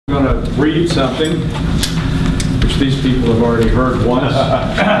I'm going to read something, which these people have already heard once,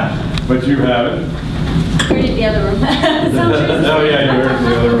 but you haven't. Heard it in the other room. Oh yeah, you heard it in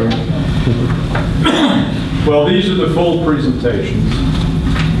the other room. Well, these are the full presentations.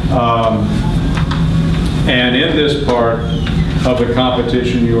 And in this part of the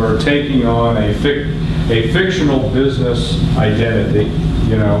competition, you are taking on a fictional business identity.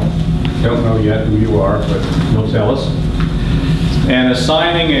 You know, don't know yet who you are, but you'll tell us. And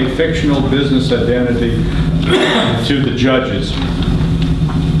assigning a fictional business identity to the judges.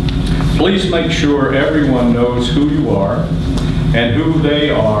 Please make sure everyone knows who you are and who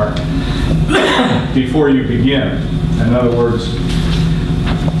they are before you begin. In other words,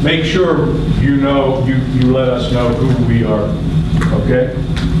 make sure you know, you let us know who we are, okay?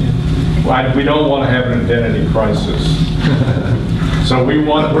 We don't want to have an identity crisis. So we're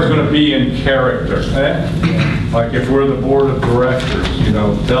going to be in character. Like if we're the board of directors, you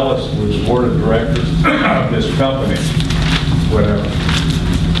know, tell us we're the board of directors of this company, whatever.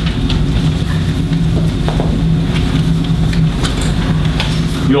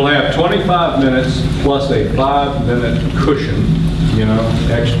 You'll have 25 minutes plus a 5-minute cushion, you know,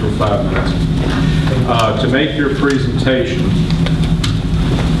 extra 5 minutes, to make your presentation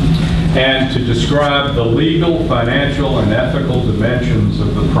and to describe the legal, financial, and ethical dimensions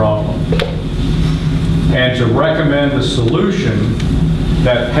of the problem, and to recommend a solution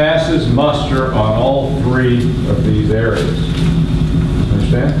that passes muster on all 3 of these areas.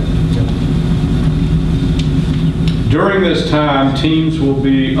 Understand? During this time, teams will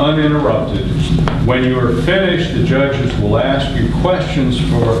be uninterrupted. When you are finished, the judges will ask you questions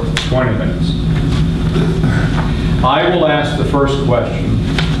for 20 minutes. I will ask the first question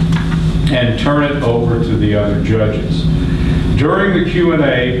and turn it over to the other judges. During the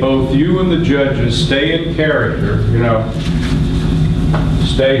Q&A, both you and the judges stay in character, you know,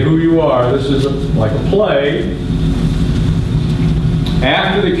 stay who you are. This is like a play.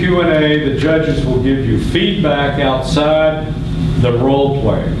 After the Q&A, the judges will give you feedback outside the role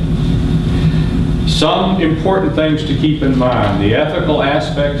play. Some important things to keep in mind. The ethical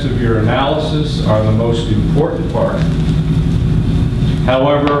aspects of your analysis are the most important part.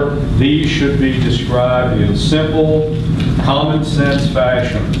 However, these should be described in simple, common sense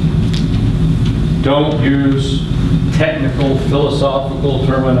fashion. Don't use technical, philosophical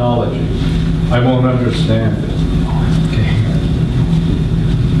terminology. I won't understand it.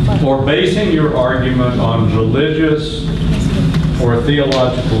 Or basing your argument on religious or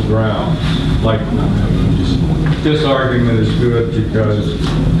theological grounds. Like, this argument is good because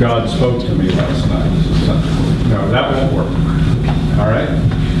God spoke to me last night. No, that won't work. All right?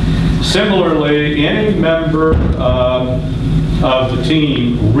 Similarly, any member of the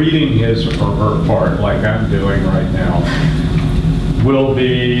team reading his or her part, like I'm doing right now, will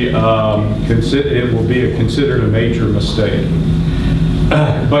be considered a major mistake.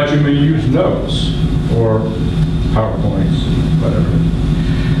 But you may use notes or PowerPoints,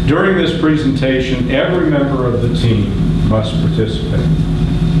 whatever. During this presentation, every member of the team must participate.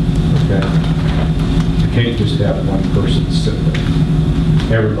 Okay? You can't just have one person sit there.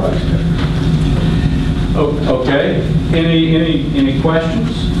 Everybody's there. Oh, okay. Any questions?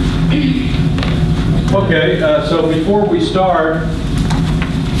 Okay. So before we start,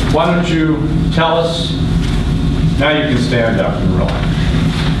 why don't you tell us? Now you can stand up and relax.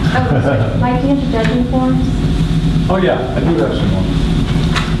 Oh, Mike, do you have the judging forms? Oh yeah, I do have some more.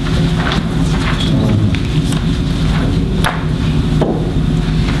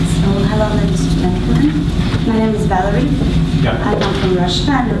 So, hello ladies and gentlemen. My name is Valerie. Yeah. I come from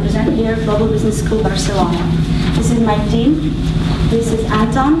Russia and represent here Global Business School Barcelona. This is my team. This is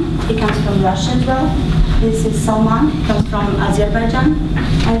Anton. He comes from Russia as well. This is Salman. He comes from Azerbaijan.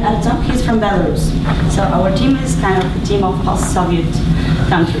 And Artem, he's from Belarus. So our team is kind of a team of post-Soviet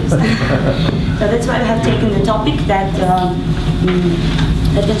countries. So that's why we have taken the topic that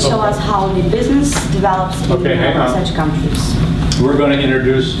that show us how the business develops in such countries. We're going to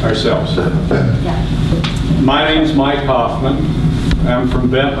introduce ourselves. Yeah. My name's Mike Hoffman. I'm from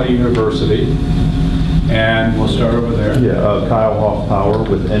Bentley University. And we'll start over there. Yeah, Kyle Hoffpower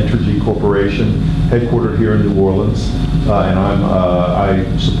with Entergy Corporation, headquartered here in New Orleans. And I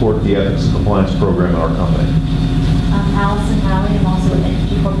support the Ethics and Compliance program at our company. I'm Allison Howey. I'm also with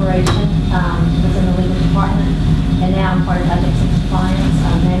Entergy Corporation. Was in the legal department, and now I'm part of Ethics and Compliance,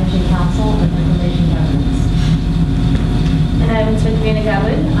 Managing Counsel, and Information Governance. And I'm Svetlana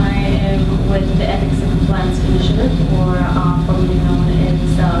Gavin. I am with the Ethics and Compliance Initiative, or formerly known as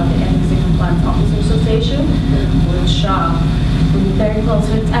the Ethics and Compliance Officers Association, which we're very close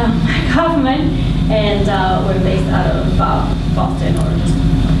with Mike Hoffman, and we're based out of Boston, or just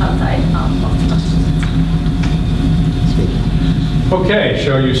Okay,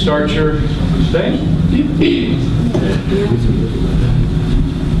 shall you start your thing?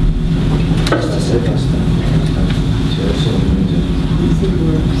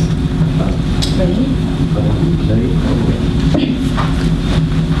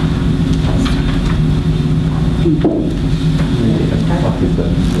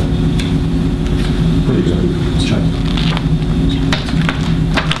 Pretty good. Let's try.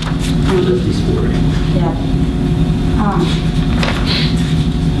 Yeah.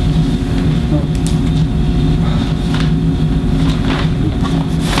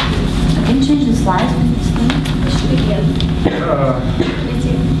 I can change the slides with this thing. It should be good. It's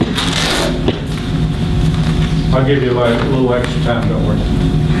here. I'll give you like a little extra time, don't worry.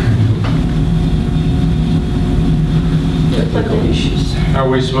 Are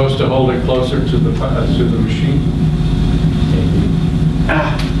we supposed to hold it closer to the machine?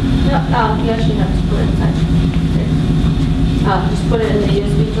 No, you actually have to put it inside. Just put it in the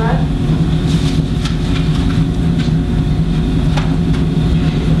USB drive.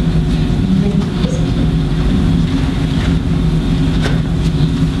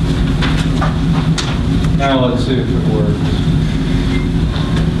 Now let's see if it works.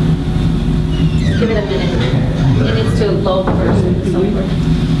 Give it a minute. It needs to load first in the software.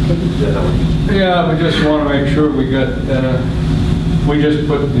 Yeah, we just want to make sure we got, we just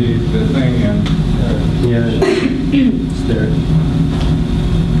put the thing in. Yeah, it's there.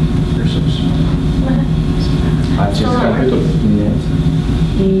 There's some. I just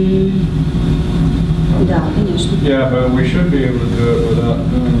Да, конечно. Yeah, but we should be able to do it without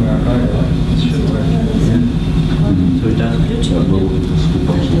doing that, right? It should work. So it does.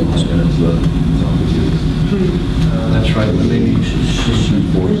 That's right, but maybe you should shoot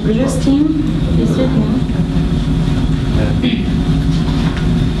for The previous team is it now?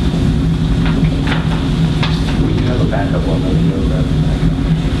 We can have a backup one that we know that.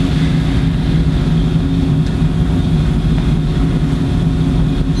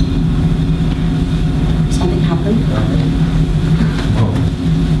 Something happened?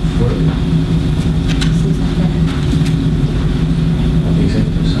 Seems like that.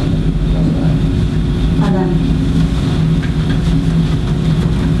 Adam.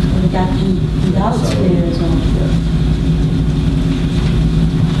 We got the doubts there as well.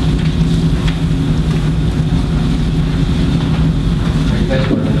 Are you guys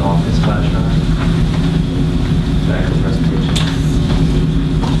running off this flash drive? Backup presentation?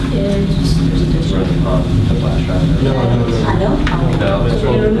 It's It's running on the flash drive? No. Hello? No, it's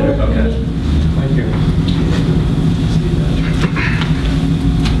running there, okay. Thank you.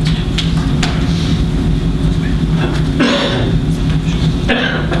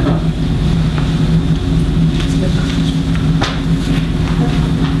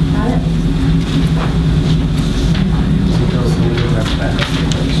 Got it.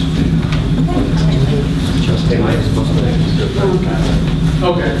 Just take my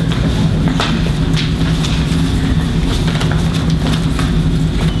Okay.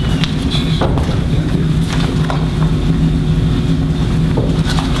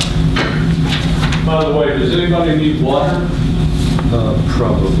 By the way, does anybody need water?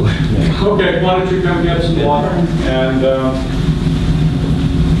 Probably. Okay, why don't you come get some water, and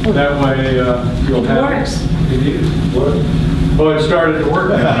that way you'll have... It works. You need it? What? Well, it started to work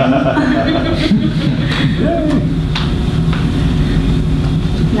now.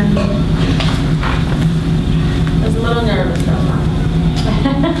 I was a little nervous though.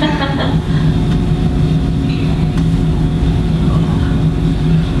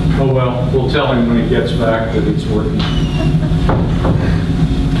 Oh, well, we'll tell him when he gets back that it's working.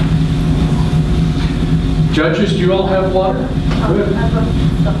 Judges, do you all have water? Good. I brought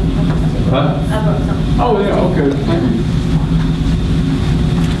something. Huh? I brought something. Oh, yeah, okay. Thank you.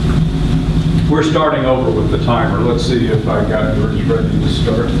 We're starting over with the timer. Let's see if I got yours ready to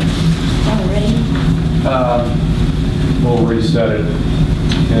start. Already? We'll reset it.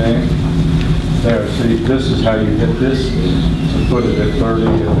 Okay. There, see, this is how you hit this. So put it at 30,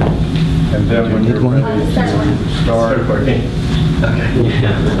 and then when you're ready to start. Okay.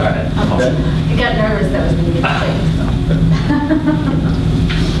 Yeah, all right. Okay. I got nervous that was going to get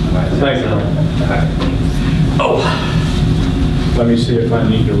Thank you. Oh. Let me see if I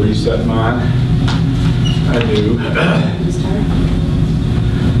need to reset mine. I do. You start?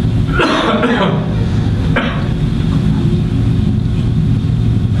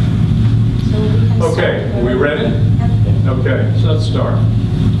 So we can Okay, start. we ready? Yep. Okay, so let's start.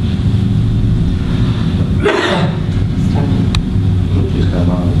 Just come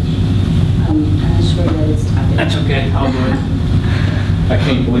on. I'm sure that it's started. That's okay, I'll do it. I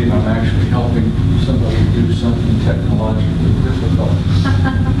can't believe I'm actually helping somebody do something technologically difficult.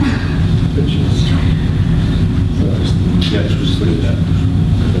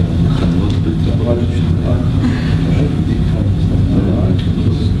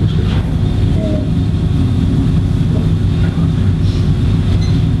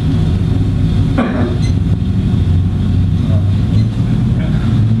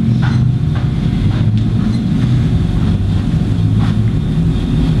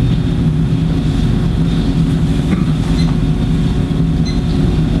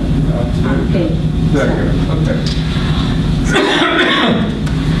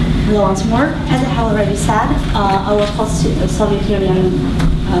 Hello once more. As I have already said, our post-Soviet Union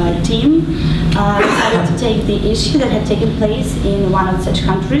team decided to take the issue that had taken place in one of such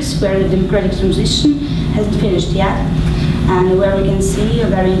countries where the democratic transition hasn't finished yet, and where we can see a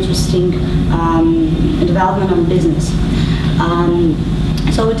very interesting development of business.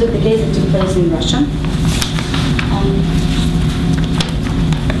 So we took the case that took place in Russia.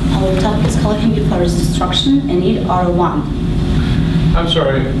 Our topic is called Himgi Forest Destruction and Need R1. I'm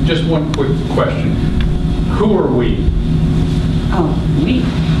sorry, just one quick question. Who are we? Oh, we?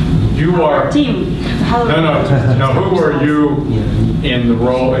 You Our are... team. No, who are you in the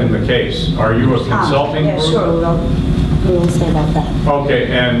role in the case? Are you a consulting yeah, group? sure, we will say about that. Okay,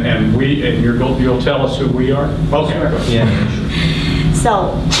 and you'll tell us who we are? Okay. Sure. Yeah, sure.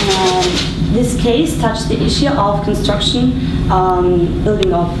 So, this case touched the issue of construction,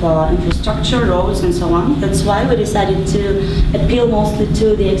 building of infrastructure, roads, and so on. That's why we decided to appeal mostly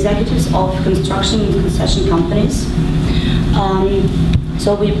to the executives of construction and concession companies.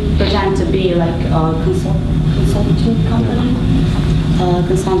 So we pretend to be like a consulting company,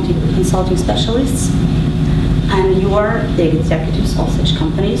 consulting specialists. And you are the executives of such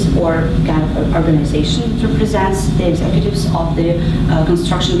companies or kind of an organization that represents the executives of the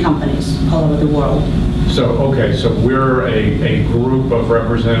construction companies all over the world. So, okay, so we're a group of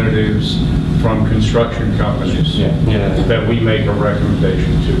representatives from construction companies that we make a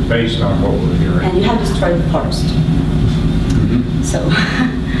recommendation to based on what we're hearing. And you have destroyed the forest. So,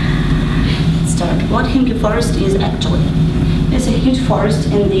 let's start. What Himgi Forest is actually? It's a huge forest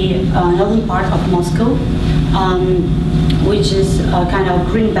in the northern part of Moscow, which is a kind of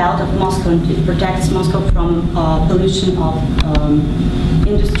green belt of Moscow, and it protects Moscow from pollution of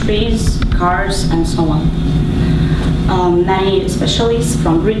industries, cars, and so on. Many specialists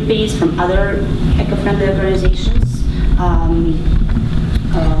from Greenpeace, from other eco-friendly organizations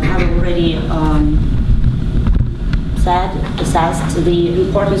have already assessed the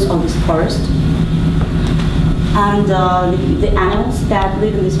importance of this forest. And the animals that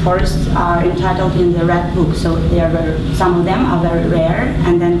live in this forest are entitled in the Red Book. So they are some of them are very rare,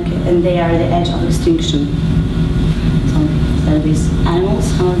 and they are at the edge of extinction. So these animals,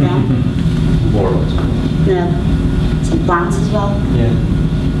 some of them. Morals. Yeah, some plants as well. Yeah.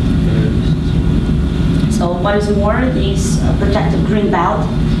 So what is more, this protected green belt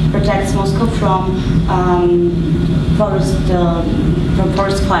protects Moscow from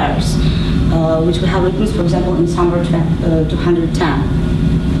forest fires. Which we have witnessed, for example, in summer 210.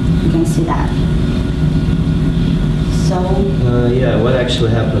 You can see that. So... yeah, what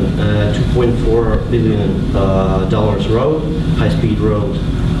actually happened? $2.4 billion road, high-speed road,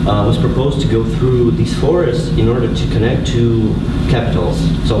 was proposed to go through these forests in order to connect to capitals,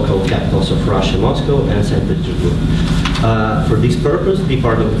 so-called capitals of Russia, Moscow and St. Petersburg. For this purpose, the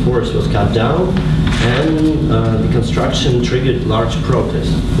part of the forest was cut down, and the construction triggered large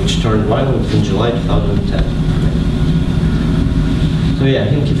protests, which turned violent in July 2010. So yeah,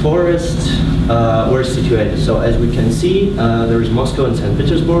 Himgi Forest, where it's situated. So as we can see, there is Moscow and St.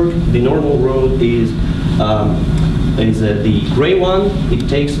 Petersburg. The normal road is the gray one. It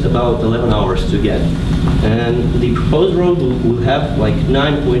takes about 11 hours to get. And the proposed road will have like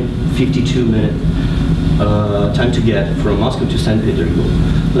 9.52 minutes time to get from Moscow to St. Petersburg.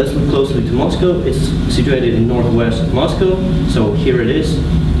 Let's look closely to Moscow. It's situated in northwest of Moscow. So here it is.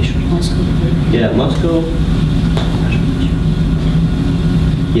 Moscow. Yeah, Moscow.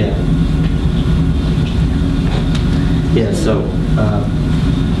 Yeah. Yeah, so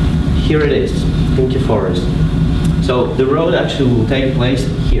here it is, Himgi Forest. So the road actually will take place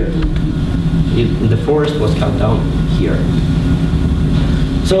here. The forest was cut down here.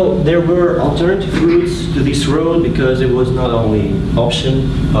 So there were alternative routes to this road because it was not only option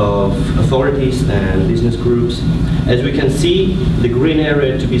of authorities and business groups. As we can see, the green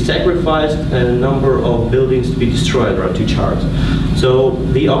area to be sacrificed and a number of buildings to be destroyed are two charts. So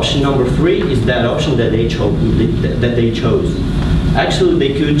the option number 3 is that option that they chose. Actually,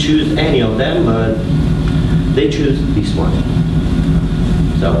 they could choose any of them, but they choose this one.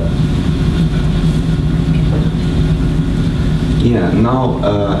 So. Yeah, now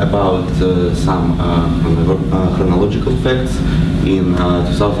about some chronological facts. In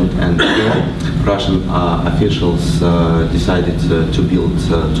 2004, Russian officials decided to build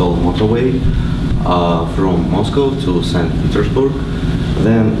a toll motorway from Moscow to St. Petersburg.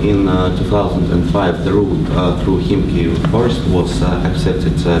 Then in 2005, the route through Khimki Forest was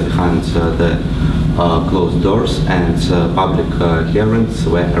accepted behind the closed doors, and public hearings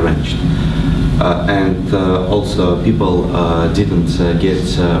were arranged. And also people didn't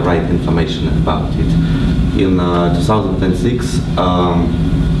get right information about it. In 2006,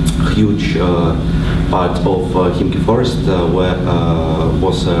 huge part of Khimki Forest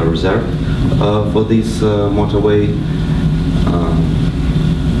was reserved for this motorway.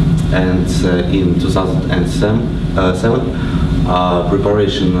 And in 2007,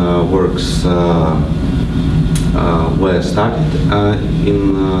 preparation works were started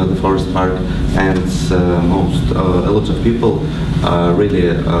in the forest park, and a lot of people really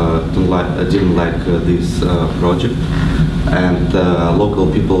didn't like this project, and local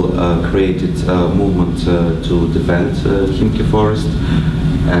people created a movement to defend Khimki Forest,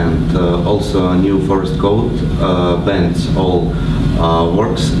 and also a new forest code bans all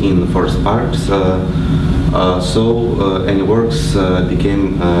works in forest parks. So any works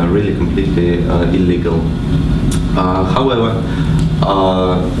became really completely illegal. However,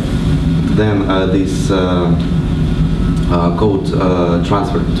 then this code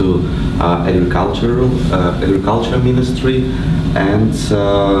transferred to agriculture ministry, and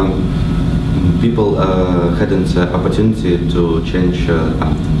people had an opportunity to change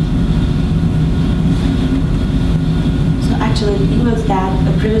something. Actually, the thing was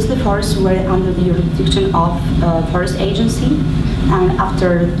that previously forests were under the jurisdiction of Forest Agency, and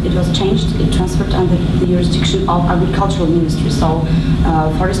after it was changed, it transferred under the jurisdiction of Agricultural Ministry. So,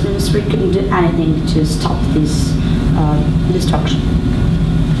 Forest Ministry couldn't do anything to stop this destruction.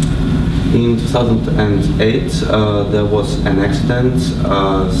 In 2008, there was an accident.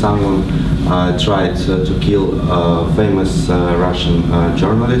 Someone tried to kill a famous Russian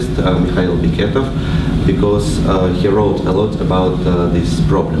journalist, Mikhail Beketov, because he wrote a lot about this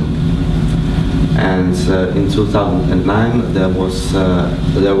problem. And in 2009, there were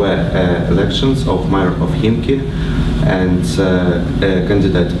elections of mayor of Khimki, and a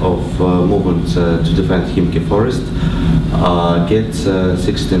candidate of movement to defend Khimki Forest get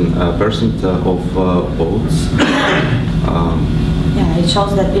 16% of votes. Yeah, it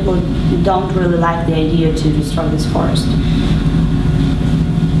shows that people don't really like the idea to destroy this forest.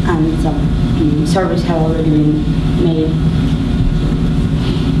 And surveys have already been made.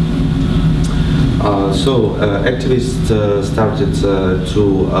 So activists started to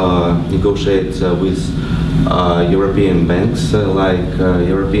negotiate with European banks like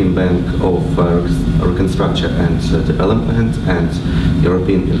European Bank of Reconstruction and Development and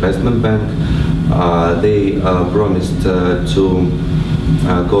European Investment Bank. They promised to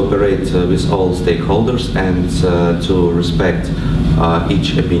cooperate with all stakeholders and to respect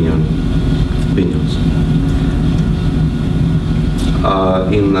each opinions.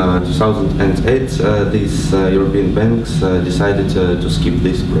 In 2008, these European banks decided to skip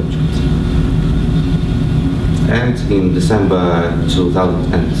this project. And in December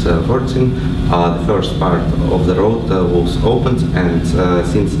 2014, the first part of the road was opened, and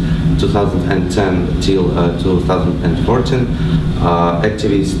since 2010 till 2014,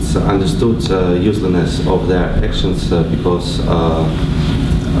 activists understood uselessness of their actions because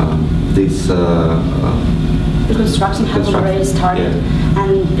this the construction had already started, yeah.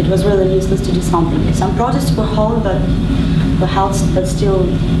 And it was really useless to do something. Some protests were held, but still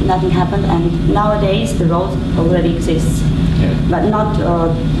nothing happened. And nowadays the road already exists, yeah. But not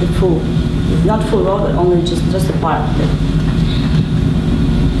the full road, but only just a part of it.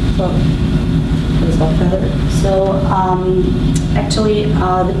 So let's go further. So actually,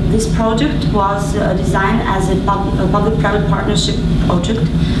 this project was designed as a public-private partnership project,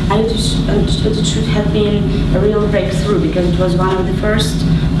 and it should have been a real breakthrough because it was one of the first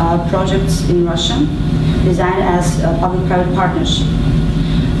projects in Russia designed as a public-private partnership.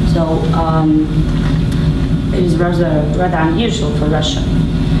 So it is rather unusual for Russia.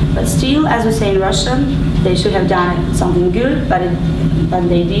 But still, as we say in Russian, they should have done something good, but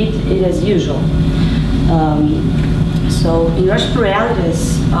they did it as usual. So in Russian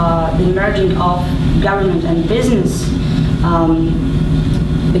realities, the merging of government and business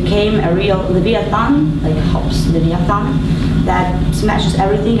became a real Leviathan, like Hobbes' Leviathan, that smashes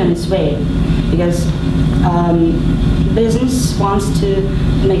everything on its way. Because business wants to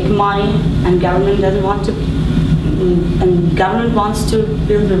make money and government doesn't want to and government wants to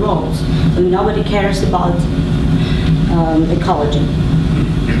build the roads, so nobody cares about ecology.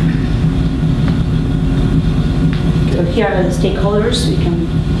 So here are the stakeholders. We can.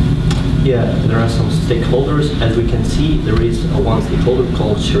 Yeah, there are some stakeholders. As we can see, there is one stakeholder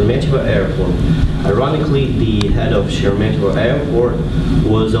called Sheremetyevo Airport. Ironically, the head of Sheremetyevo Airport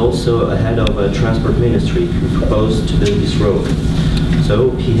was also a head of a transport ministry who proposed to build this road.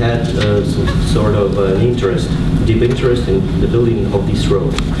 So he had some sort of an interest, deep interest in the building of this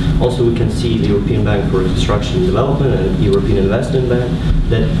road. Also, we can see the European Bank for Reconstruction and Development and European Investment Bank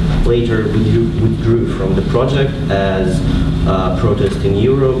that later withdrew from the project as protest in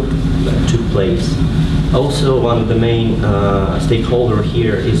Europe took place. Also, one of the main stakeholder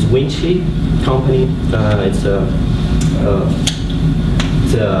here is Vinci company. It's a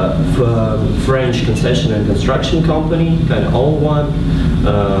French concession and construction company, kind of old one.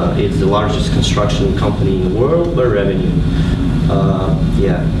 It's the largest construction company in the world by revenue.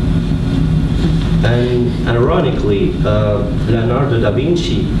 Yeah. And ironically, Leonardo da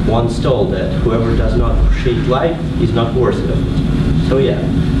Vinci once told that whoever does not appreciate life is not worthy of it. So yeah,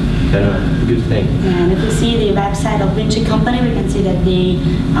 kind of a good thing. And if we see the website of Vinci company, we can see that they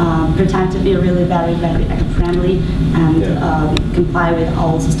pretend to be really very, very eco-friendly and comply with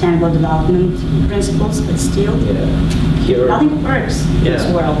all sustainable development principles, but still, here, nothing works in this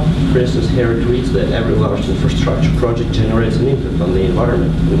world. For instance, here it reads that every large infrastructure project generates an impact on the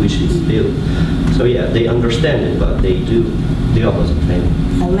environment in which it's built. So yeah, they understand it, but they do the opposite thing.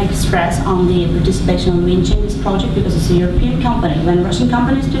 I'll make stress on the participation of Vinci in this project because it's a European company. When Russian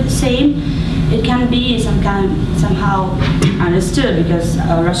companies do the same, it can be somehow understood because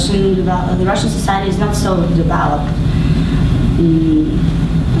the Russian society is not so developed and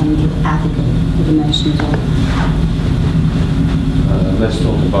ethical dimensions. Let's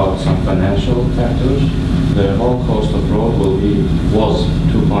talk about some financial factors. The whole cost of road was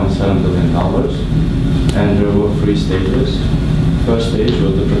 $2.7 billion, and there were 3 stages. First stage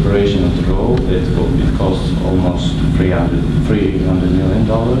was the preparation of the road. It cost almost $300 million.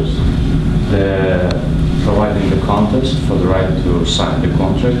 Providing the contest for the right to sign the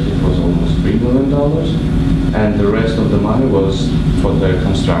contract, it was almost $3 million, and the rest of the money was for the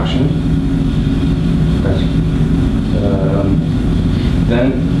construction.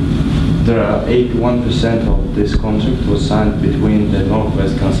 Then there are 81% of this contract was signed between the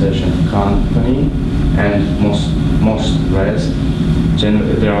Northwest Concession Company and most rest.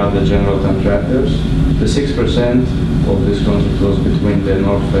 There are the general contractors. The 6% of this contract was between the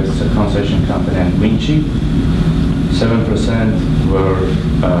Northwest Concession Company and Vinci. 7% were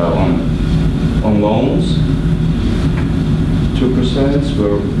on loans. 2%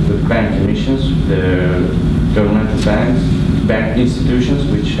 were the bank emissions, the governmental bank institutions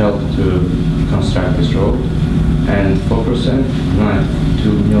which helped to construct this road, and 4%,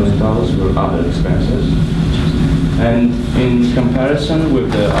 $92 million, were other expenses. And in comparison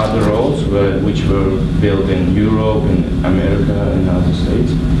with the other roads which were built in Europe, in America, and other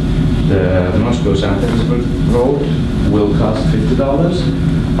states, the Moscow-St. Petersburg road will cost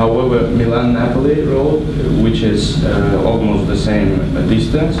 $50. However, Milan-Napoli road, which is almost the same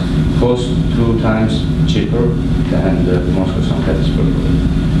distance, costs 2 times cheaper than the Moscow-St. Petersburg road.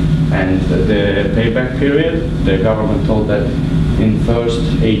 And the payback period, the government told that in first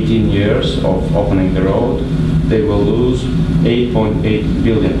 18 years of opening the road, they will lose 8.8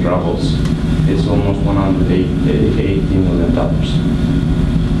 billion rubles. It's almost $180 million.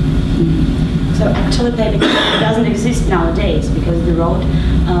 So actually payback doesn't exist nowadays because the road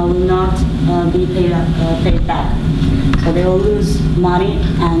will not be paid back. So they will lose money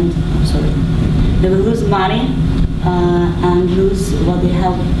and lose what they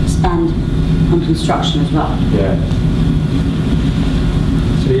have spent on construction as well. Yeah.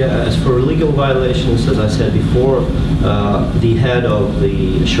 So yeah, as for legal violations, as I said before, the head of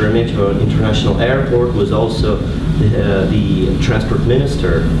the Sheremetyevo International Airport was also the transport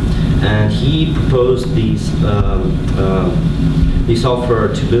minister, and he proposed this offer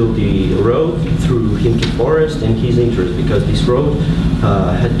to build the road through Himki Forest in his interest, because this road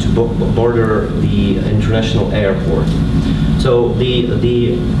had to border the international airport. So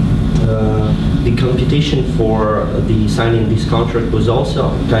the competition for the signing this contract was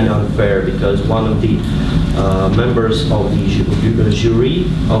also kind of unfair, because one of the members of the jury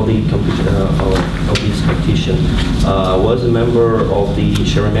of this competition was a member of the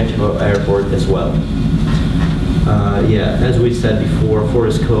Sheremetyevo Airport as well. Yeah, as we said before,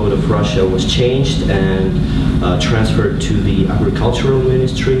 Forest Code of Russia was changed and transferred to the Agricultural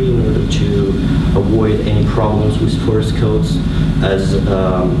Ministry in order to avoid any problems with forest codes, as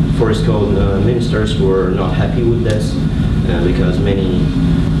Forest Code ministers were not happy with this because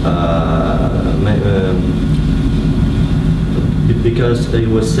because it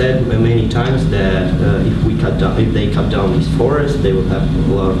was said many times that if they cut down these forests, they will have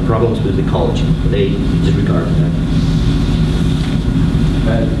a lot of problems with ecology. They disregarded that.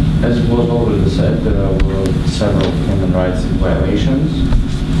 As was already said, there were several human rights violations.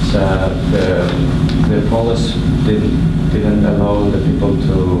 So the police didn't allow the people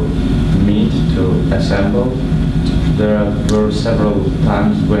to meet, to assemble. There were several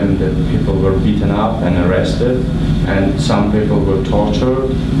times when the people were beaten up and arrested, and some people were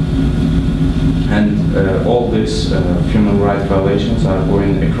tortured. And all these human rights violations are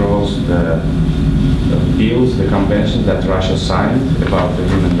going across the bills, the conventions that Russia signed about the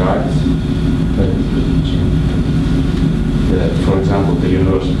human rights. For example, the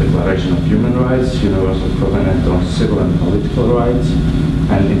Universal Declaration of Human Rights, Universal Covenant on Civil and Political Rights,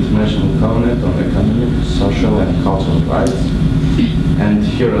 and International Covenant on Economic, Social and Cultural Rights. And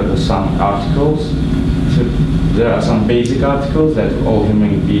here are some articles. So there are some basic articles that all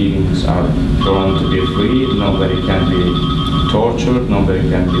human beings are born to be free, nobody can be tortured, nobody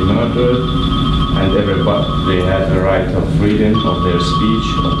can be murdered, and everybody had the right of freedom of their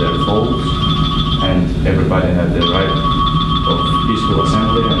speech, of their thoughts, and everybody had the right of peaceful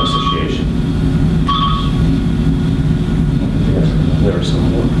assembly and association. There are some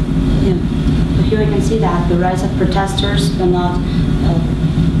more. Yeah. But here you can see that the rights of protesters were not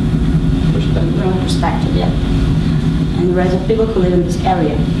respected yet. And the rights of people who live in this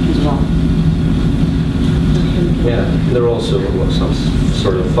area as well. Yeah, there are also some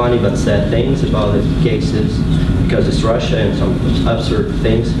sort of funny but sad things about the cases, because it's Russia and some absurd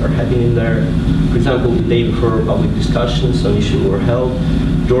things are happening there. For example, the day before public discussions on issues were held,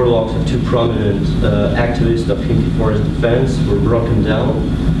 door locks of two prominent activists of Khimki Forest Defense were broken down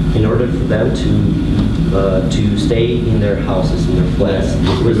in order for them to stay in their houses, in their flats.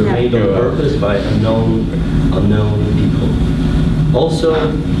 It was made on purpose by unknown people. Also,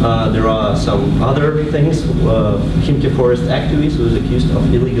 there are some other things. Khimki Forest activist was accused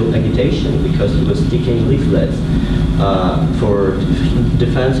of illegal agitation because he was sticking leaflets for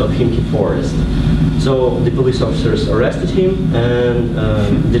defense of Khimki Forest. So the police officers arrested him and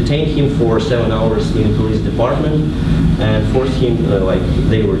detained him for 7 hours in the police department and forced him, like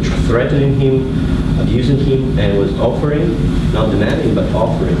they were threatening him, abusing him, and was offering, not demanding, but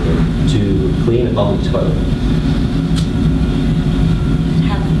offering him to clean a public toilet.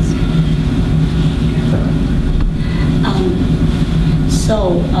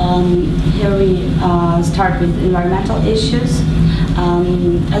 Here we start with environmental issues.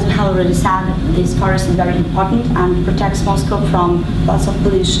 As we have already said, this forest is very important and protects Moscow from lots of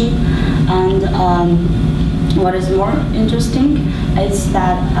pollution. And what is more interesting is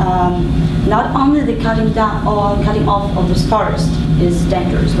that not only the cutting off of this forest is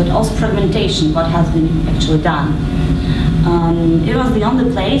dangerous, but also fragmentation, what has been actually done. It was the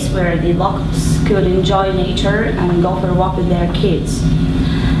only place where the locals could enjoy nature and go for a walk with their kids.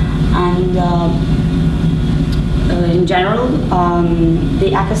 And in general,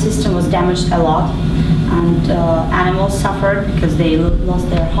 the ecosystem was damaged a lot, and animals suffered because they lost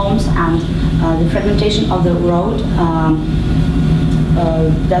their homes, and the fragmentation of the road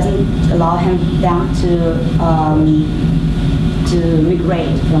doesn't allow them to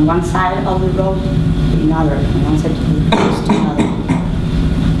migrate from one side of the road to another, from one side of the forest to another.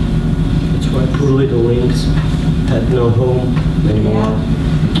 That's why poor little lynx had no home anymore. Yeah.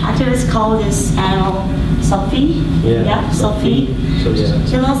 Activists call this animal Sophie. Yeah, Sophie. So, yeah.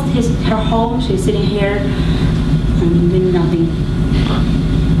 She lost her home. She's sitting here and doing nothing.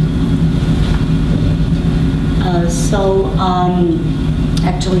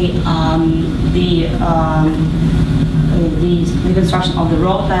 Actually, the construction of the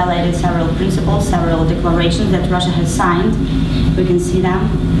road violated several principles, several declarations that Russia has signed. We can see them.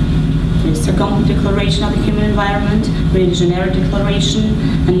 The Stockholm Declaration of the Human Environment, Rio de Janeiro Declaration,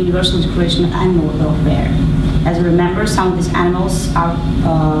 and Universal Declaration of Animal Welfare. As we remember, some of these animals are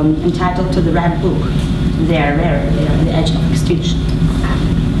entitled to the Red Book. They are rare, they are on the edge of extinction.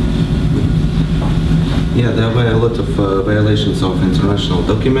 Yeah, there were a lot of violations of international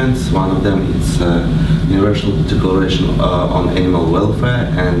documents. One of them is Universal Declaration on Animal Welfare,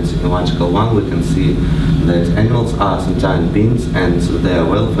 and in Article 1 we can see that animals are sentient beings and their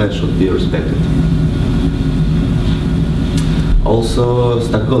welfare should be respected. Also,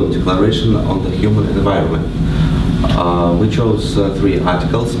 Stockholm Declaration on the Human Environment. We chose three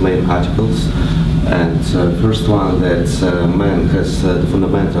articles, main articles. And first one, that man has the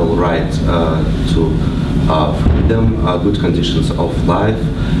fundamental right to freedom, good conditions of life,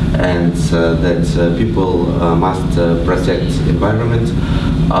 and that people must protect environment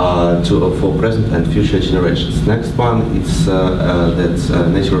for present and future generations. Next one is that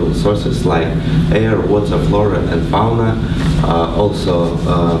natural resources like air, water, flora, and fauna also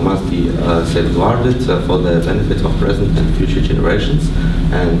must be safeguarded for the benefit of present and future generations.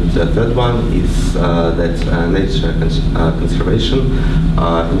 And the third one is that nature conservation,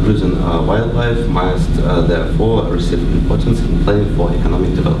 including wildlife, must therefore receive importance in planning for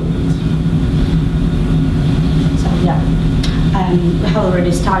economic development. So yeah, we have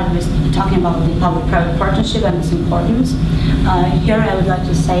already started with talking about the public-private partnership and its importance. Here I would like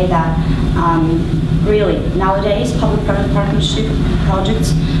to say that really nowadays public-private partnership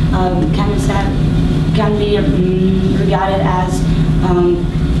projects can be regarded as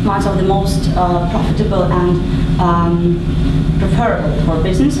one of the most profitable and preferable for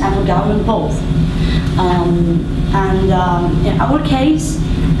business and for government both. In our case,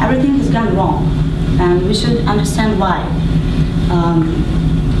 everything has gone wrong, and we should understand why.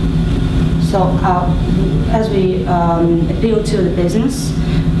 As we appeal to the business,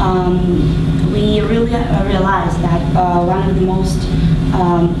 we really realize that one of the most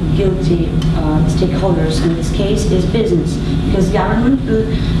guilty stakeholders in this case is business, because government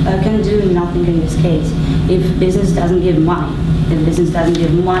can do nothing in this case if business doesn't give money. If business doesn't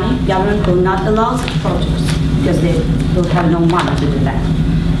give money, government will not allow such projects because they will have no money to do that.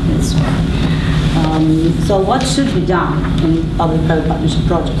 So what should be done in public-private partnership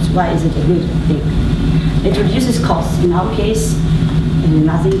projects? Why is it a good thing? It reduces costs. In our case,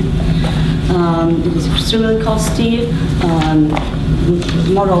 nothing. It is extremely costly.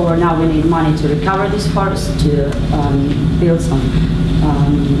 Moreover, now we need money to recover this forest, to build some,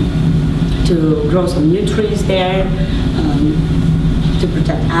 to grow some new trees there, to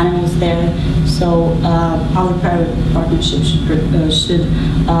protect animals there. So public-private partnerships should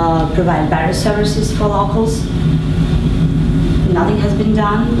provide better services for locals. Nothing has been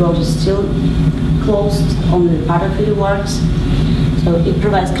done. Road is still closed. Only part of it works. So it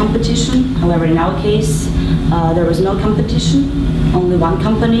provides competition. However, in our case, there was no competition. Only one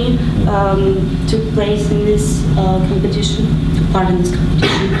company took place in this competition, took part in this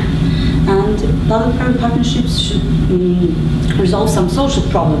competition. And public-private partnerships should resolve some social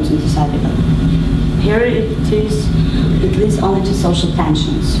problems in society. But here it leads only to social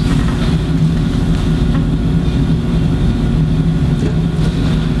tensions.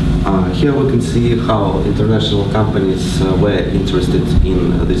 Here we can see how international companies were interested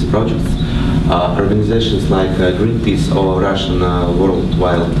in these projects. Organizations like Greenpeace or Russian World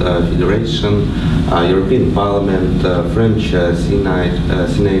Wild Federation, European Parliament, French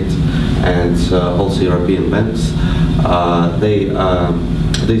Senate, and also European banks.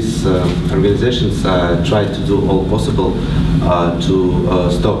 These organizations tried to do all possible to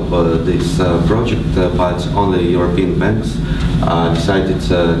stop this project, but only European banks decided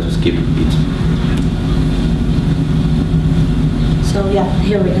to skip it. So yeah,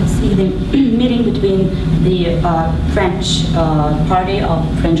 here we can see the meeting between the French party of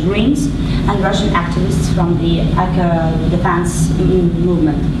French Greens and Russian activists from the eco-defense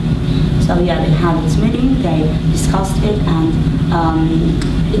movement. So yeah, they had this meeting, they discussed it, and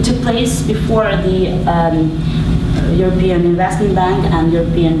it took place before the European Investment Bank and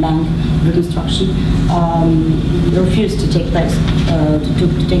European Bank Reconstruction refused to take place, to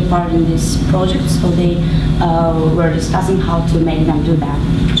take part in this project, so they were discussing how to make them do that.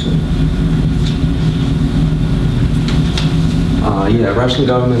 Yeah, Russian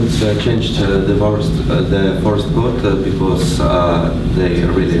government changed the forest code because they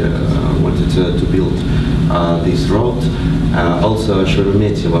really wanted to build this road. Also,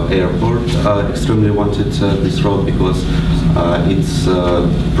 Sheremetyevo Airport extremely wanted this road because it's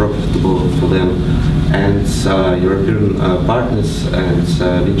profitable for them. And European partners and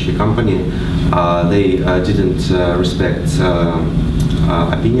Vinci company, they didn't respect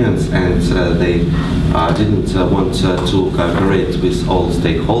opinions, and they didn't want to cooperate with all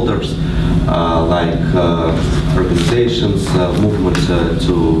stakeholders, like organizations, movement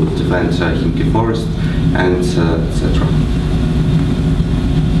to defend Khimki forest, and etc.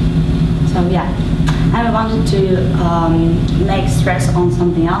 So yeah, I wanted to make stress on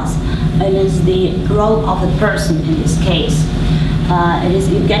something else. It is the role of the person in this case. It is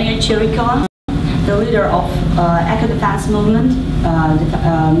Evgenia Chirikova, the leader of eco defense movement,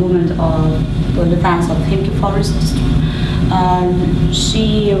 movement of defense of Himki forest.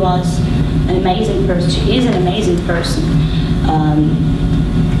 She was an amazing person. She is an amazing person.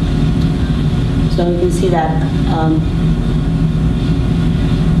 So you can see that.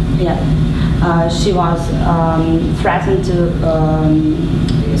 She was threatened to.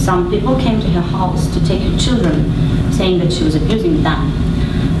 Some people came to her house to take her children, saying that she was abusing them.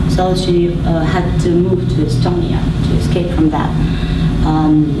 So she had to move to Estonia to escape from that.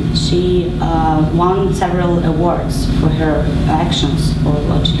 She won several awards for her actions, for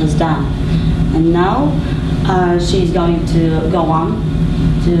what she has done. And now she's going to go on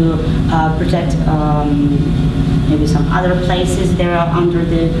to protect maybe some other places that are under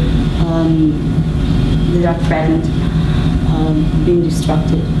the, that are threatened, being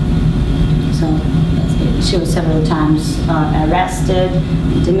destructed. So she was several times arrested,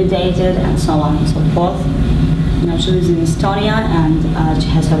 intimidated, and so on and so forth. Now she lives in Estonia, and she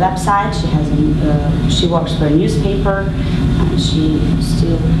has her website. She has she works for a newspaper, and she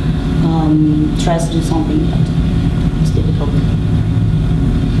still tries to do something, but it's difficult.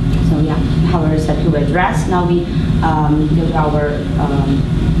 So yeah, however, is that who we address. Now we go to our.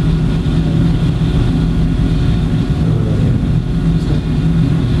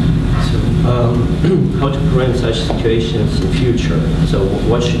 How to prevent such situations in future. So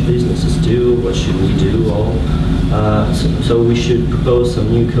what should businesses do? What should we do all? So we should propose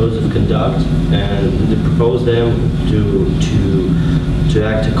some new codes of conduct and propose them to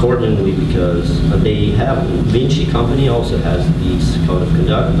act accordingly, because they have, Vinci company also has these code of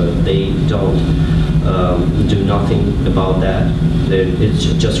conduct, but they don't do nothing about that. It's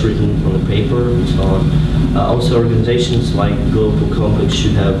just written on the paper and so on. Also, organizations like global companies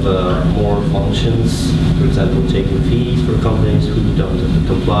should have more functions. For example, taking fees for companies who don't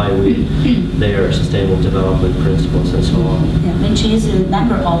comply with their sustainable development principles and so on. Yeah, Vinci is a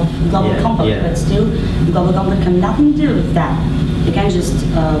member of global company, but still, the global company can nothing do with that. They can just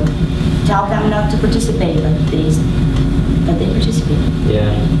tell them not to participate, but they participate.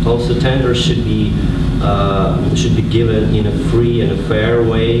 Yeah. Also, tenders should be given in a free and a fair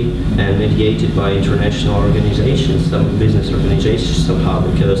way and mediated by international organizations, some business organizations somehow,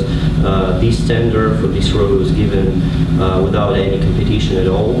 because this tender for this road was given without any competition at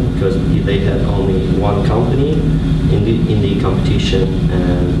all, because they had only one company in the competition,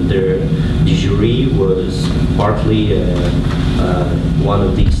 and the jury was partly one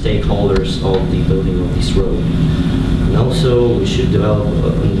of the stakeholders of the building of this road. And also, we should develop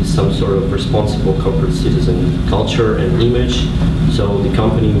some sort of responsible corporate citizen culture and image, so the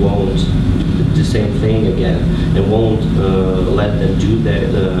company won't do the same thing again and won't let them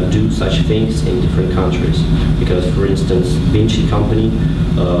do such things in different countries. Because, for instance, Vinci company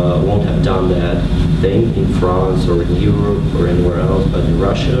won't have done that thing in France or in Europe or anywhere else, but in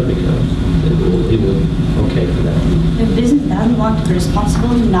Russia, because it will okay for that. If business doesn't want to be responsible,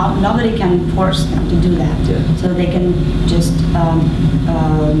 nobody can force them to do that. Yeah. So they can just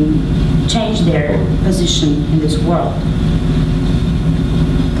change their position in this world.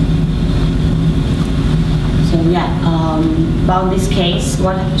 So yeah, about this case,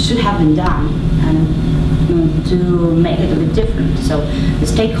 what should have been done and to make it a bit different. So the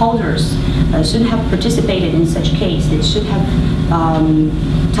stakeholders should have participated in such case. They should have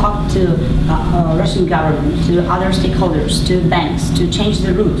talked to Russian government, to other stakeholders, to banks, to change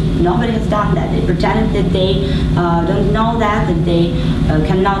the route. Nobody has done that. They pretended that they don't know that they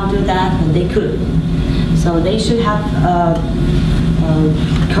cannot do that, but they could. So they should have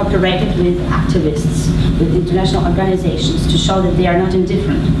cooperated with activists, with international organizations, to show that they are not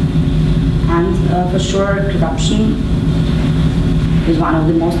indifferent. And for sure, corruption is one of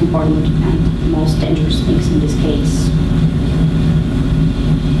the most important and most dangerous things in this case.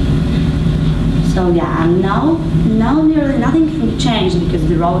 So yeah, and now nearly nothing can be changed because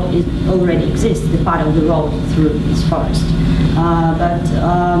the road already exists, the part of the road through this forest. But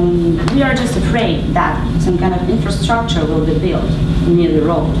we are just afraid that some kind of infrastructure will be built near the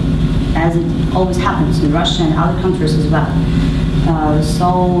road, as it always happens in Russia and other countries as well.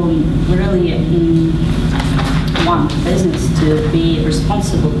 So we really want business to be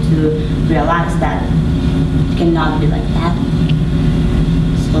responsible, to realize that it cannot be like that.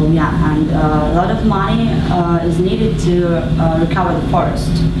 So yeah, and a lot of money is needed to recover the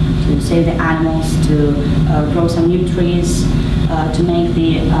forest, to save the animals, to grow some new trees, to make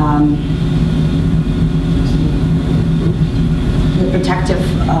the protective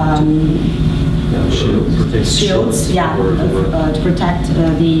shields, yeah, to protect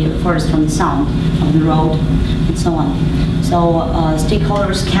the forest from the sound of the road and so on. So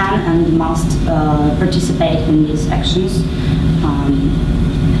stakeholders can and must participate in these actions.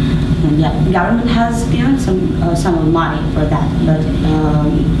 And yeah, the government has given some money for that, but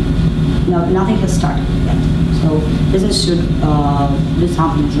no, nothing has started yet. So business should do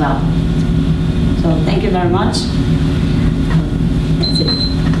something as well. So thank you very much. That's it.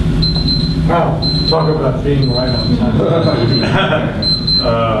 Wow, talk about being right on time.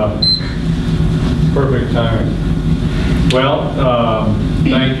 Perfect timing. Well,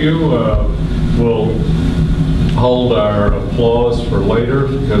 thank you. We'll hold our applause for later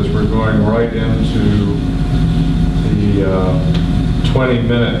because we're going right into the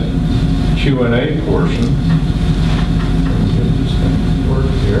 20-minute Q&A portion. Let me get this thing to work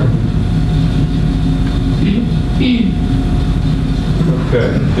here.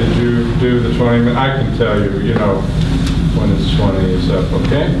 Okay, did you do the 20 minutes? I can tell you, you know, when it's 20 is up,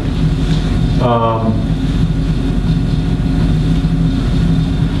 okay?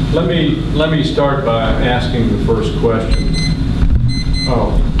 Let me start by asking the first question.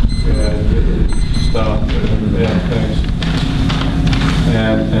 Oh, yeah, it stopped. Yeah, thanks.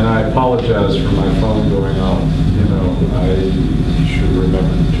 And I apologize for my phone going off. You know, I should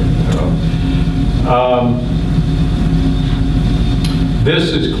remember to turn that off.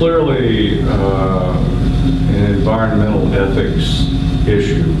 This is clearly an environmental ethics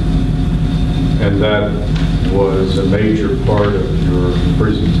issue, and that was a major part of your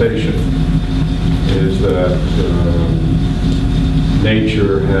presentation, is that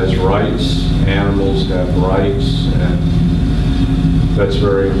nature has rights, animals have rights, and that's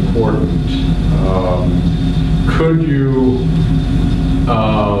very important.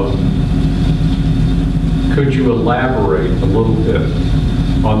 Could you elaborate a little bit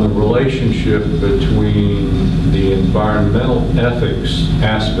on the relationship between the environmental ethics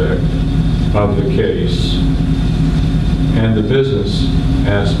aspect of the case and the business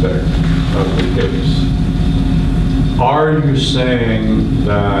aspect of the case? Are you saying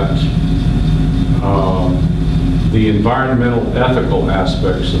that the environmental ethical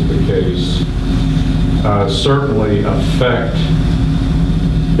aspects of the case certainly affect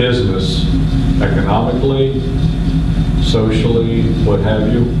business economically, socially, what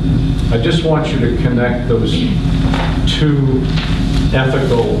have you? I just want you to connect those two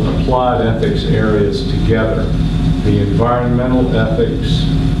ethical, applied ethics areas together, the environmental ethics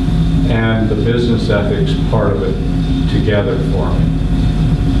and the business ethics part of it together for me,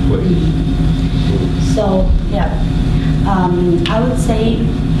 please. So, yeah, I would say,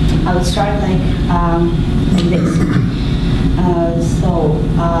 I would start like this.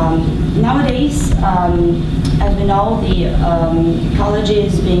 Nowadays, as we know, the ecology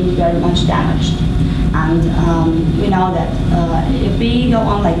is being very much damaged. And we know that if we go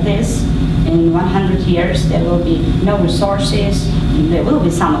on like this, in 100 years, there will be no resources. There will be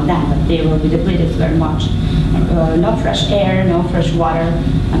some of them, but they will be depleted very much. No fresh air, no fresh water,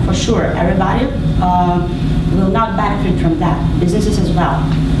 and for sure, everybody will not benefit from that. Businesses as well.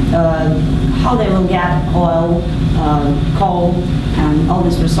 How they will get oil, coal, and all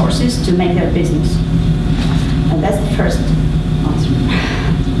these resources to make their business. And that's the first answer.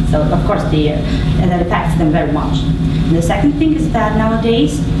 So of course, that affects them very much. And the second thing is that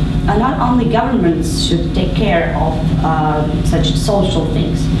nowadays, not only governments should take care of such social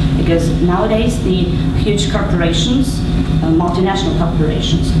things, because nowadays the huge corporations, multinational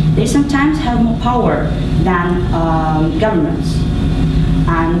corporations, they sometimes have more power than governments.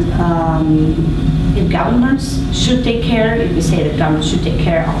 And if governments should take care, if we say that governments should take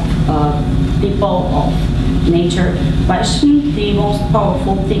care of people, of nature, why shouldn't the most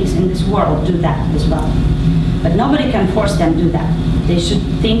powerful things in this world do that as well? But nobody can force them to do that. They should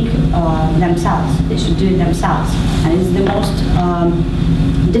think themselves. They should do it themselves. And it's the most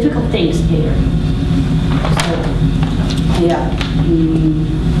difficult things here. So, yeah.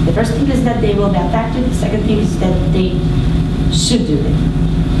 The first thing is that they will be affected. The second thing is that they should do it.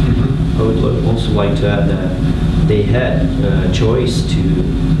 I would also like to add that they had a choice to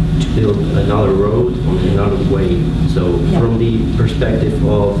build another road on another way. So from the perspective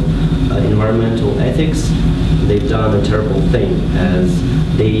of environmental ethics, they've done a terrible thing, as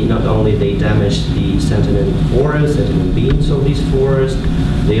they not only they damaged the sentient forest, sentient beings of these forests,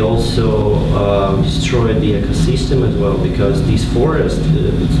 they also destroyed the ecosystem as well, because these forests,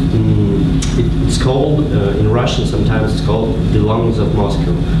 it's called, in Russian sometimes it's called the lungs of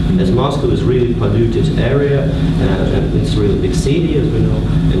Moscow. As Moscow is really polluted area, and it's really big city as we know,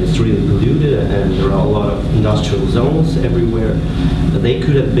 and it's really polluted, congested and there are a lot of industrial zones everywhere. They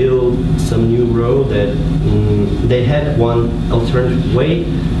could have built some new road that they had one alternative way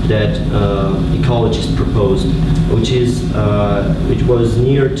that ecologists proposed, which was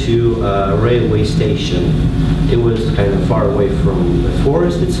near to a railway station. It was kind of far away from the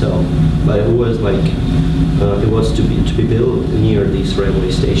forest itself, but it was like it was to be built near this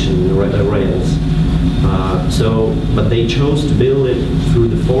railway station rails. But they chose to build it through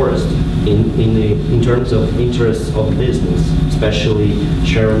the forest in terms of interests of business, especially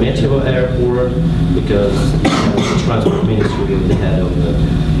Sheremetyevo Airport, because the transport ministry was the head of the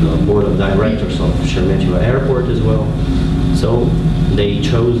board of directors of Sheremetyevo Airport as well. So they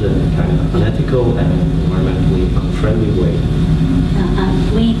chose a kind of unethical and environmentally unfriendly way.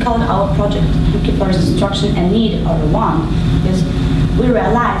 We called our project Looking for Construction a need or a want, because we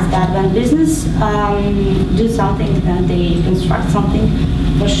realized that when business do something and they construct something,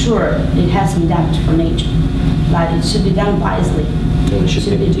 for sure it has some damage for nature, but it should be done wisely. It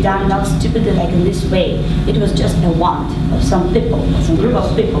should be done not stupidly like in this way. It was just a want of some people, some group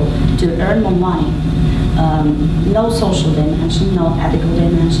of people to earn more money. No social dimension, no ethical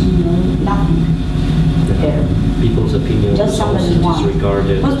dimension, no nothing. People's opinion just was also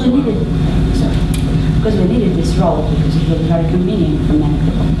disregarded. Because we needed this road, because it was very convenient for many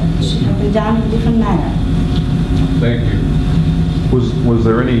people. But it should have been done in a different manner. Thank you. Was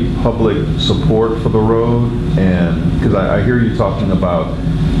there any public support for the road? And because I hear you talking about,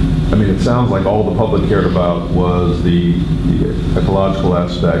 I mean, it sounds like all the public cared about was the ecological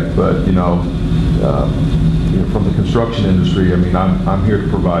aspect, but from the construction industry, I mean, I'm here to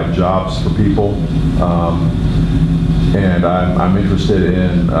provide jobs for people, and I'm interested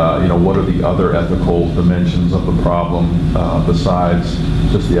in what are the other ethical dimensions of the problem besides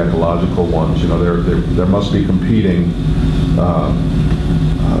just the ecological ones. There must be competing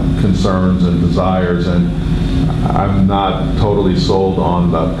concerns and desires, and I'm not totally sold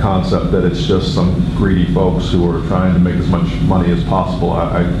on the concept that it's just some greedy folks who are trying to make as much money as possible.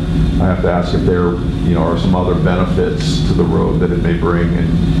 I have to ask if there are some other benefits to the road that it may bring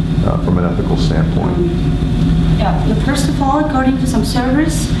from an ethical standpoint. Yeah, first of all, according to some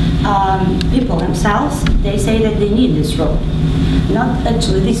surveys, people themselves, they say that they need this road. Not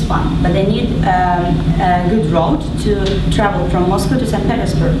actually this one, but they need a good road to travel from Moscow to St.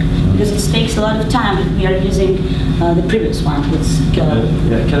 Petersburg, because it takes a lot of time if we are using the previous one. Can I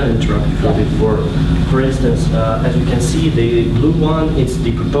interrupt you a bit? For instance, as you can see, the blue one, it's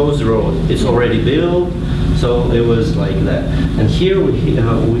the proposed road. It's already built, so it was like that. And here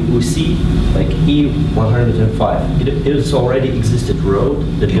we see like E105. It is already existed road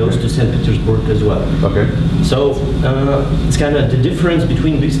that goes to St. Petersburg as well. Okay. So it's kind of the difference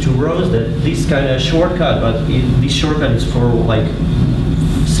between these two roads, that this kind of shortcut, but this shortcut is for like,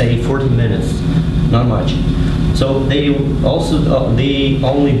 say, 40 minutes, not much. So they also they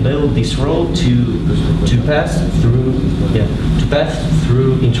only built this road to pass through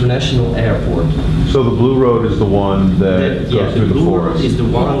international airport. So the blue road is the one that goes through the blue forest. Road is the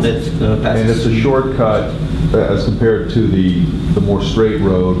one that passes. And it's a shortcut as compared to the more straight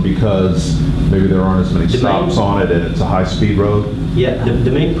road, because maybe there aren't as many stops on it and it's a high-speed road? Yeah,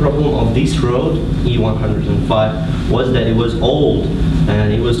 the main problem of this road, E105, was that it was old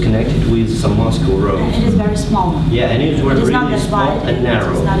and it was connected with some Moscow roads. And it is very small. Yeah, and it was really small and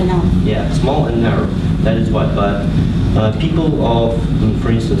narrow. It's not enough. Yeah, small and narrow. That is what. But people of,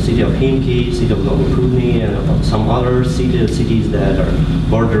 for instance, city of Khimki, city of Novoprudny, and some other cities that are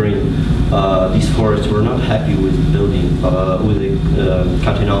bordering these forests were not happy with building,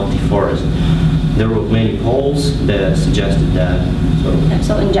 cutting off the forest. There were many polls that suggested that.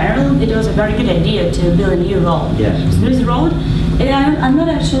 So in general, it was a very good idea to build a new road. Yeah. This road, I'm not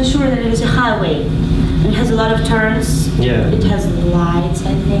actually sure that it is a highway. It has a lot of turns. Yeah. It has lights,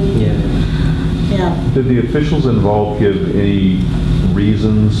 I think. Yeah. Did the officials involved give any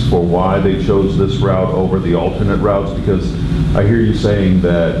reasons for why they chose this route over the alternate routes? Because I hear you saying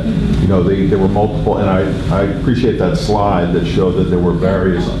that there were multiple, and I appreciate that slide that showed that there were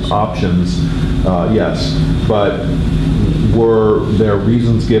various options. Yes, but were there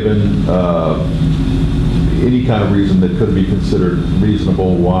reasons given, any kind of reason that could be considered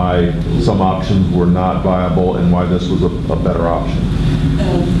reasonable why some options were not viable and why this was a better option?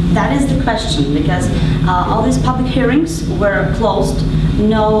 That is the question, because all these public hearings were closed.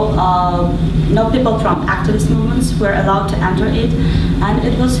 No people from activist movements were allowed to enter it, and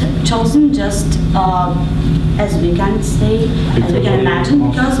it was chosen just as we can say, as we can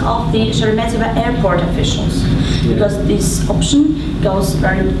imagine, because of the Sheremetyevo airport officials. Because this option goes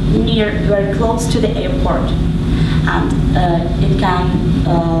very close to the airport. and it can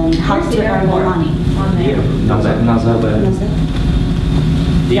help Where's to the earn more airport? money. On there.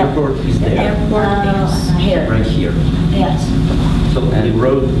 The airport is The there, airport is here. right here. Yes. So the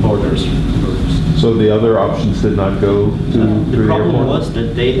road borders. So the other options did not go to The through the problem airport? was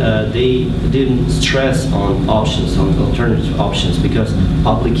that they didn't stress on options, on alternative options, because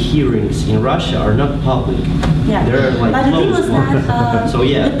public hearings in Russia are not public. Yeah. They're like But the thing was closed ones. that So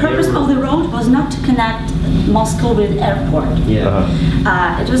yeah, the purpose they were- of the road was not to connect Moscow with airport.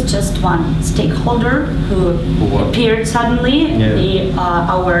 Yeah. It was just one stakeholder who what? appeared suddenly. Yeah.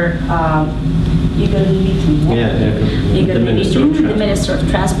 Our Igor Litin, The Minister of the Transport. Minister of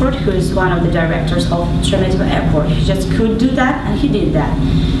Transport, who is one of the directors of Sheremetyevo Airport. He just could do that, and he did that.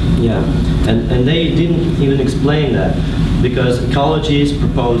 Yeah, and they didn't even explain that, because ecologists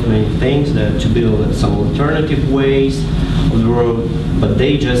proposed many things that to build some alternative ways of the road, but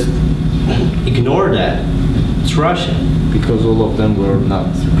they just ignored that. It's Russia. Because all of them were not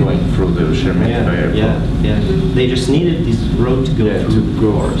going through the Sheremetyevo airport. Yeah. They just needed this road to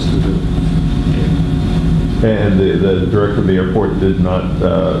go through. And the director of the airport did not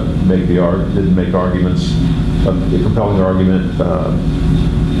didn't make arguments, a compelling argument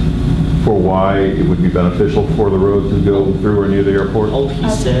for why it would be beneficial for the road to go through or near the airport? All he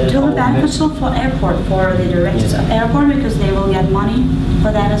said. It will be beneficial for airport, for the directors of airport, because they will get money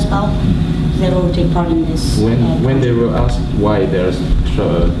for that as well. They will take part in this. When they were asked why they're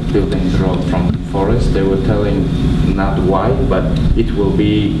building the road from forest, they were telling not why, but it will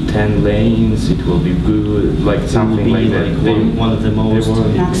be 10 lanes, it will be good, like something like that. One of the most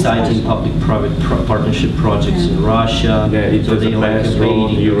exciting public-private partnership projects in Russia. Yeah, it So was they the like best evading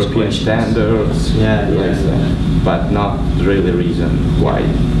road, those European questions. standards, Yeah. but not really reason why.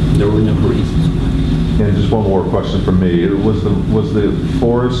 There were no reasons. And just one more question from me. Was the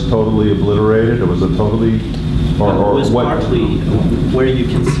forest totally obliterated, or was it totally, or It was what? partly where you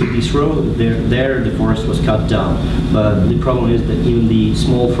can see this road. There, the forest was cut down. But the problem is that even the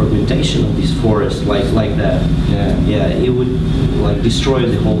small fragmentation of this forest, like that, it would like destroy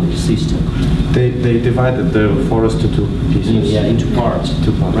the whole ecosystem. They divided the forest to two pieces. Yeah, into parts.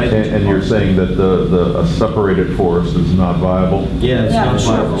 Right? And you're saying that a separated forest is not viable? Yeah, it's Yeah, not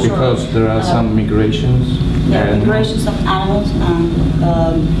sure, viable. sure. Because there are some migrations. Yeah, and migrations of animals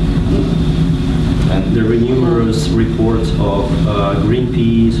And there were numerous reports of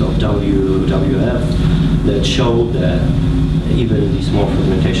Greenpeace, of WWF, that showed that even the small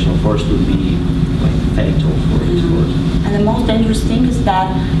fragmentation of forest would be like fatal for this forest. And the most dangerous thing is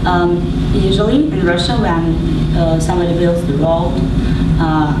that usually in Russia, when somebody builds the road,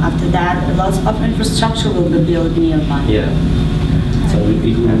 after that, lots of infrastructure will be built nearby. Yeah. So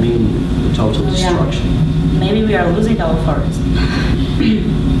it would mean total destruction. Maybe we are losing our forest.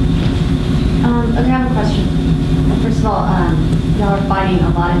 Okay, I have a question. First of all, y'all are fighting a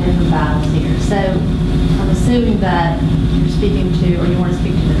lot of different battles here. So I'm assuming that you're speaking to, or you want to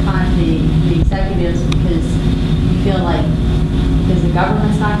speak to the executives because you feel like because the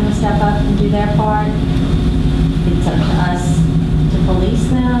government's not going to step up and do their part, it's up to us to police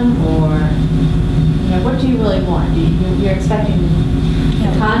them, or what do you really want? You're expecting the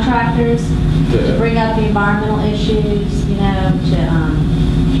contractors to bring up the environmental issues, to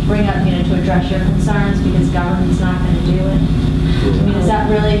bring up, to address your concerns because government's not going to do it? I mean, is that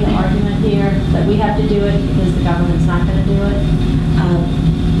really the argument here, that we have to do it because the government's not going to do it?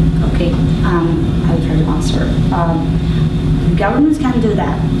 Okay, I will try to answer. Governments can do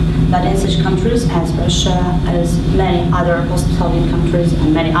that, but in such countries as Russia, as many other post-Soviet countries,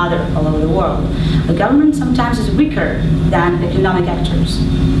 and many other all over the world, the government sometimes is weaker than economic actors.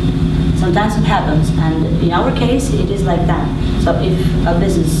 Sometimes it happens, and in our case, it is like that. So if a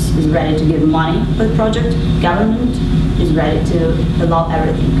business is ready to give money for the project, government is ready to allow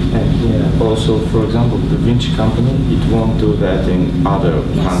everything. And also, for example, the Vinci company, it won't do that in other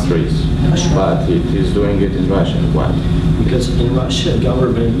countries, but it is doing it in Russia. Why? Because in Russia,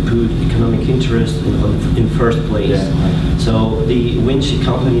 government put economic interest in first place. Yeah. So the Vinci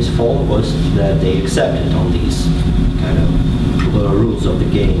company's fault was that they accepted on these kind of rules of the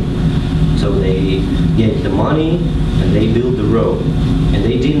game. So they get the money and they build the road, and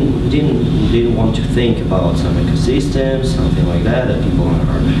they didn't want to think about some ecosystems, something like that people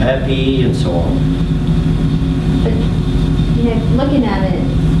are happy and so on. But looking at it,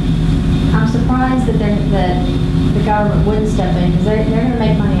 I'm surprised that the government wouldn't step in because they're going to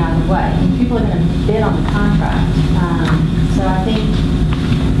make money either way, and people are going to bid on the contract. So I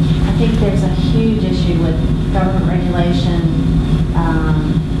think there's a huge issue with government regulation.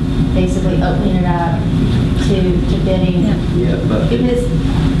 basically opening it up to bidding. Yeah, but Because,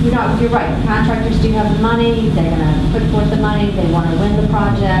 you know, you're right, contractors do have the money, they're gonna put forth the money, they wanna win the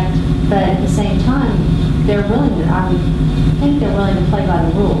project, but at the same time, they're willing to, I would think they're willing to play by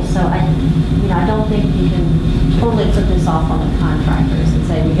the rules. So I don't think you can totally put this off on the contractors and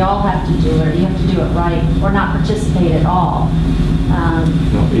say, well, y'all have to do it, or you have to do it right, or not participate at all.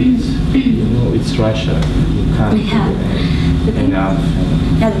 No, it's Russia. You can't The do thing- enough.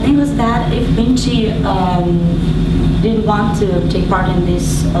 Yeah, the thing was that if Vinci didn't want to take part in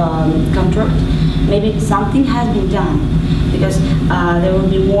this contract, maybe something has been done, because there will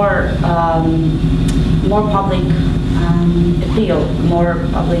be more public appeal, more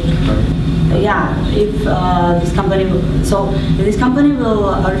public. Yeah, if this company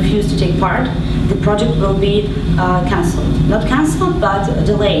will refuse to take part, the project will be cancelled. Not cancelled, but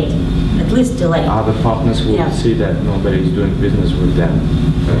delayed. At least delayed. Other partners will Yeah. see that nobody is doing business with them,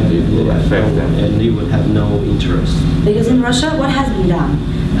 and it will affect them. and they would have no interest. Because in Russia, what has been done?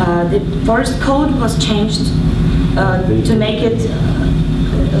 The forest code was changed to make it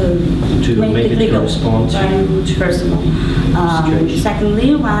make it legal. correspond to personal. situation.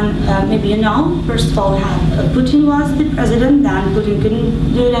 Secondly, when maybe you know, first of all, Putin was the president. Then Putin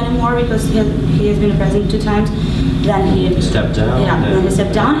couldn't do it anymore because he has been president 2 times. Then he Stepped down, Yeah, then- then he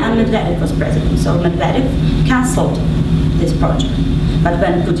stepped down, and Medvedev was president. So Medvedev cancelled this project. But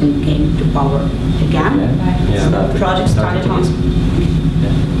when Putin came to power again, Yeah. the project started on.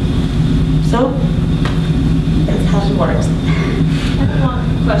 So that's how it works. I have one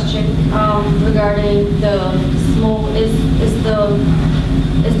question regarding the small.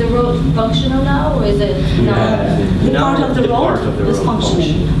 Is the road functional now, or is it not? The Now part of the the road part of the is road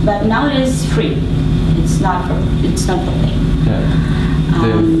functioning, function. but now it is free. It's not for pay. Yeah.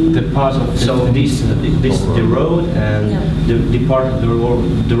 The part of So this the road and Yeah. the part of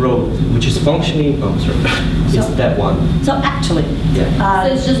the road which is functioning. Oh, sorry, it's So- that one. So actually, So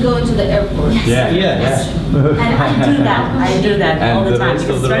it's just going to the airport. Yeah. and I do that. I do that all And the the time. rest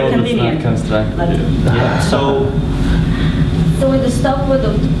It's of the very road is convenient. not constructed. But- Yeah. So So with the stuff with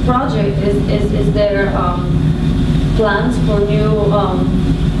the project, is there plans for new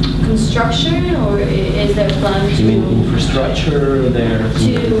construction, or is there plans you mean to infrastructure there?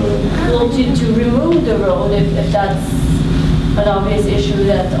 to remove the road if that's an obvious issue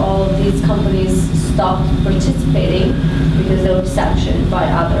that all of these companies stopped participating because they were sanctioned by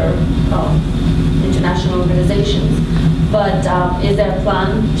other international organizations. But is there a plan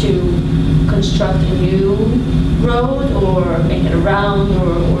to construct a new road, or make it around,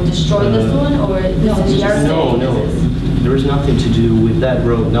 or destroy this one, or this is just No. There is nothing to do with that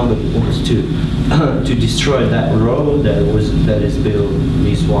road. Nobody wants to destroy that road that is built.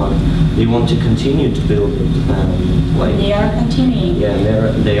 This one, they want to continue to build it. They are continuing.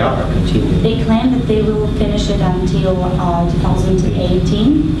 Yeah, they are continuing. They claim that they will finish it until 2018.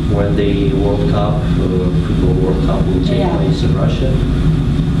 When the World Cup, football World Cup will take Yeah. place in Russia.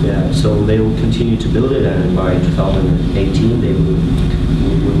 Yeah, so they will continue to build it, and by 2018 they will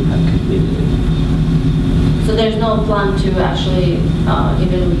have completed it. So there's no plan to actually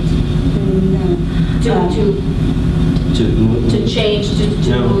even No. to change to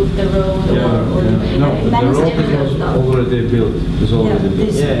No. move the road or No, anything? the road Similar is stuff. already built. It's already built.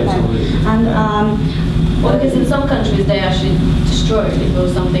 this- Yeah, it's already- And Well, because in some countries they actually destroy it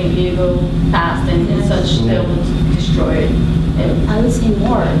if something illegal passed and such, they would destroy it. I would say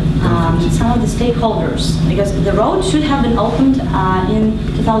more. Some of the stakeholders, because the road should have been opened in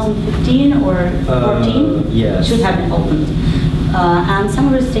 2015 or 14. Yes. Should have been opened. And some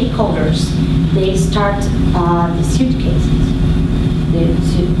of the stakeholders, they start the suit cases.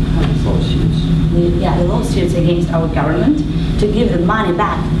 The lawsuits against our government to give the money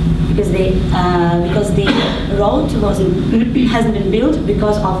back, because the road hasn't been built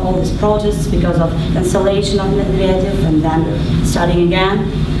because of all these protests, because of cancellation of Medvedev and then starting again.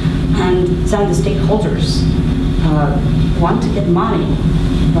 And some of the stakeholders want to get money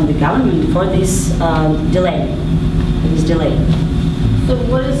from the government for this delay. So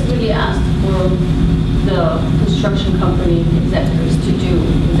what is really asked for the construction company executives to do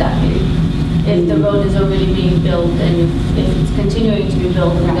exactly? If the road is already being built and if it's continuing to be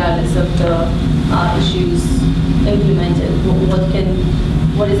built regardless of the issues implemented,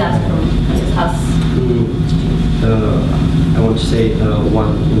 what is asked from us? I want to say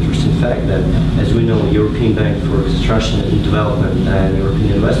one interesting fact that, as we know, European Bank for Construction and Development and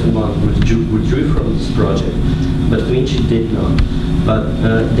European Investment Bank withdrew from this project, but Vinci did not. But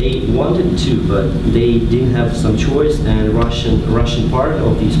they wanted to, but they didn't have some choice, and Russian part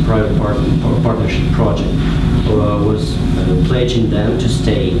of this private partnership project was pledging them to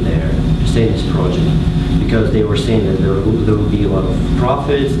stay there, to stay in this project, because they were saying that there will be a lot of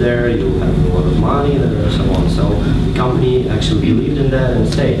profits there, you'll have a lot of money there, and so on. So the company actually believed in that and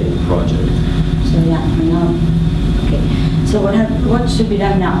stayed in the project. So yeah, now, okay. So what should be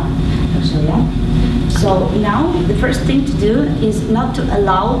done now? Actually, yeah. So now the first thing to do is not to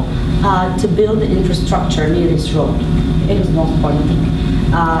allow to build the infrastructure near this road. It is the most important thing.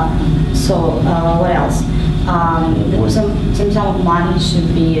 What else? Some sum of money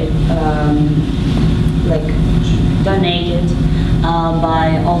should be like donated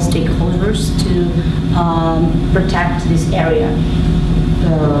by all stakeholders to protect this area,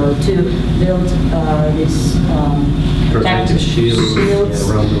 to build this Protective shields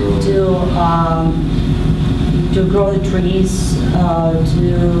around the road. To grow the trees, to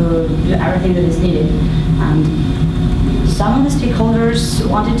do everything that is needed. And some of the stakeholders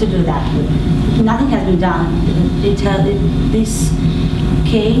wanted to do that, but nothing has been done. This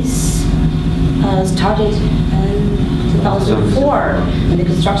case started in 2004, and the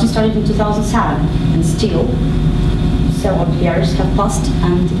construction started in 2007, and still several years have passed,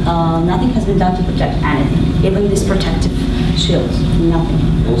 and nothing has been done to protect anything, even these protective shields,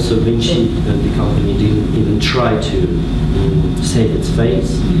 nothing. Also, Vinci, the company, didn't even try to save its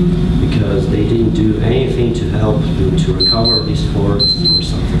face, because they didn't do anything to help to recover these forests or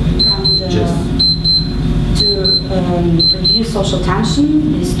something. And, Just to reduce social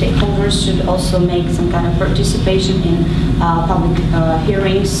tension, the stakeholders should also make some kind of participation in public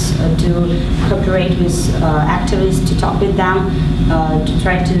hearings, to cooperate with activists, to talk with them, to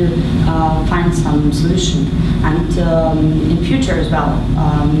try to find some solution. And in future as well,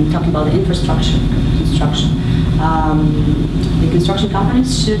 talking about the infrastructure construction, the construction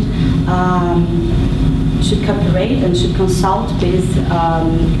companies should cooperate and should consult with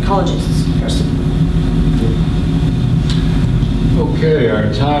ecologists first of all. Okay,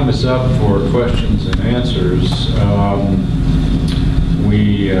 our time is up for questions and answers.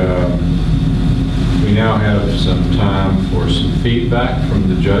 We now have some time for some feedback from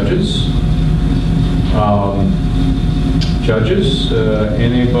the judges. Judges,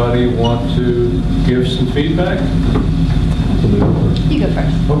 anybody want to give some feedback? You go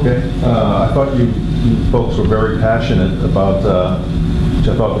first. Okay. I thought you folks were very passionate about, which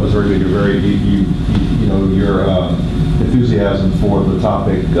I thought was very good. You know, your enthusiasm for the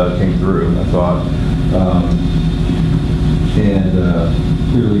topic came through, I thought.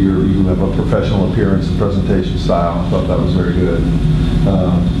 Clearly you have a professional appearance and presentation style. I thought that was very good.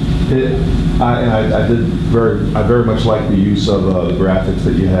 I very much like the use of the graphics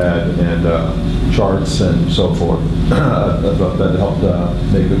that you had and charts and so forth. I thought that helped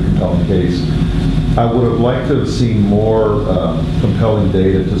make a compelling case. I would have liked to have seen more compelling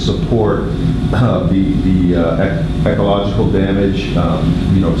data to support the ecological damage,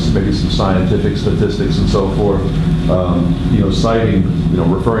 you know, maybe some scientific statistics and so forth. You know, citing, you know,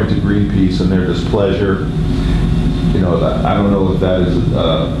 referring to Greenpeace and their displeasure. You know, I don't know if that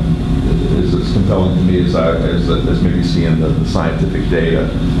is as compelling to me as maybe seeing the scientific data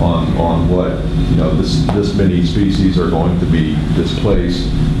on what, you know, this many species are going to be displaced.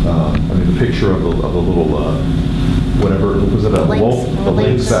 I mean, the picture of the little whatever was it, a wolf? A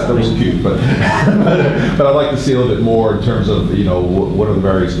lynx. That was cute, but but I'd like to see a little bit more in terms of, you know, what are the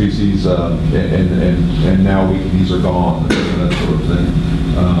various species, and now these are gone, and that sort of thing.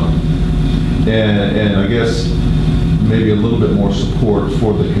 And I guess maybe a little bit more support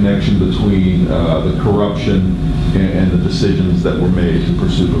for the connection between the corruption and the decisions that were made to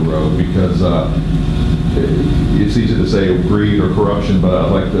pursue the road, because it's easy to say greed or corruption, but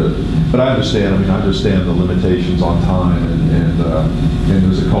I understand. I mean, I understand the limitations on time, and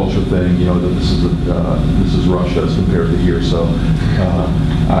there's a culture thing. You know, that this is Russia as compared to here, so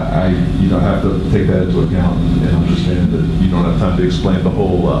I you know, have to take that into account and understand that you don't have time to explain the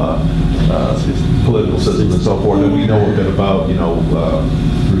whole political system and so forth. And we know a bit about, you know,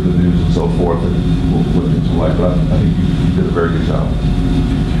 through the news and so forth, and what things are like. But I think you did a very good job.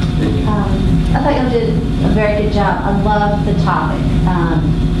 I thought y'all did a very good job. I love the topic.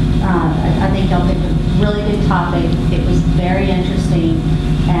 I think y'all picked a really good topic. It was very interesting,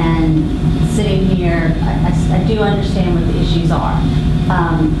 and sitting here, I do understand what the issues are.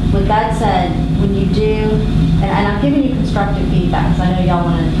 With that said, when you do, and I'm giving you constructive feedback, because I know y'all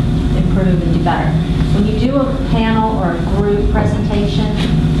want to improve and do better. When you do a panel or a group presentation,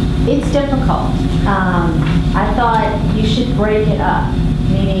 it's difficult. I thought you should break it up,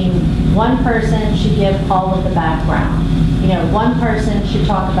 meaning one person should give all of the background. You know, one person should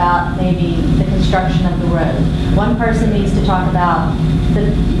talk about maybe the construction of the road. One person needs to talk about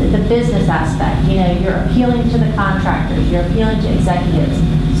the business aspect. You know, you're appealing to the contractors, you're appealing to executives.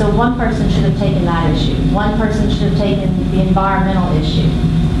 So one person should have taken that issue. One person should have taken the environmental issue.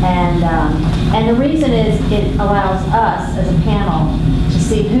 And the reason is it allows us as a panel to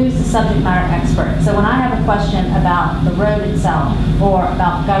see who's the subject matter expert. So when I have a question about the road itself, or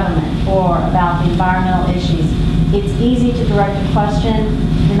about government, or about the environmental issues, it's easy to direct a question.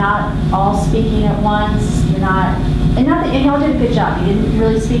 You're not all speaking at once. You're not, and y'all did a good job. You didn't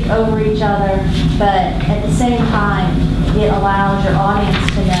really speak over each other, but at the same time, it allows your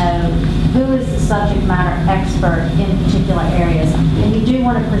audience to know who is the subject matter expert in particular areas. And you do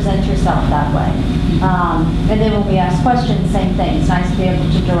want to present yourself that way. And then when we ask questions, same thing. It's nice to be able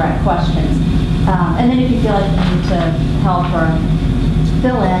to direct questions. And then if you feel like you need to help or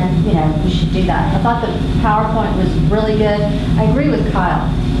fill in, you know, you should do that. I thought the PowerPoint was really good. I agree with Kyle.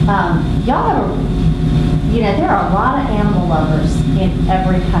 Y'all have you know, there are a lot of animal lovers in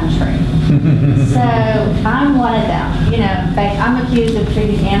every country. So I'm one of them. You know, in fact, I'm accused of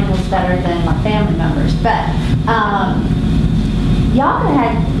treating animals better than my family members. But y'all could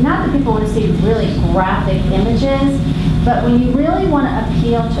have, not that people want to see really graphic images, but when you really want to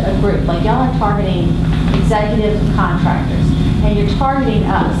appeal to a group, like y'all are targeting executives and contractors, and you're targeting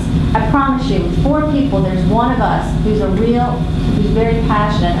us, I promise you, with 4 people, there's one of us who's very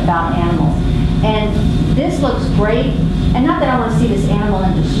passionate about animals. And this looks great, and not that I want to see this animal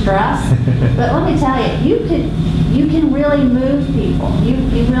in distress, but let me tell you, you can really move people. You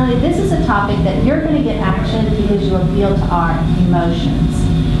really, this is a topic that you're going to get action because you appeal to our emotions.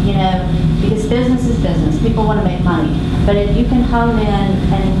 You know, because business is business. People want to make money. But if you can hone in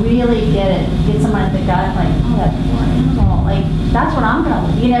and really get someone at the gut, like, oh, that poor animal, like, that's what I'm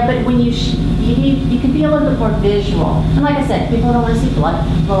going to, you know, but when you can be a little bit more visual. And like I said, people don't want to see blood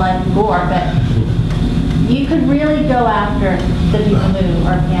and gore, but you could really go after the people who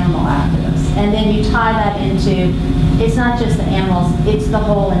are animal activists. And then you tie that into, it's not just the animals, it's the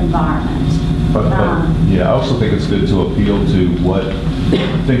whole environment. But yeah, I also think it's good to appeal to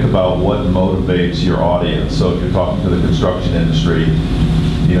think about what motivates your audience. So if you're talking to the construction industry,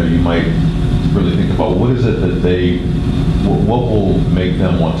 you know, you might really think about what is it that what will make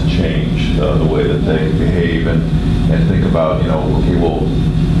them want to change the way that they behave, and think about, you know, okay, well,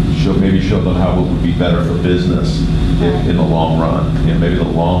 maybe show them how it would be better for business in the long run, you know, maybe the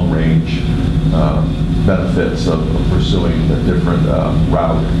long range benefits of pursuing a different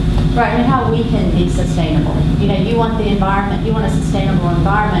route. Right, and how we can be sustainable. You know, you want the environment, you want a sustainable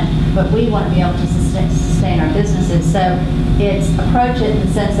environment, but we want to be able to sustain our businesses. So it's approach it in the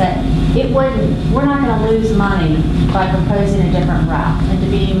sense that we're not going to lose money by proposing a different route and to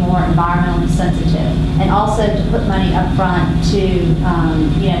be more environmentally sensitive, and also to put money up front to,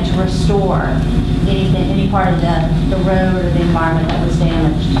 you know, to restore any part of the road or the environment that was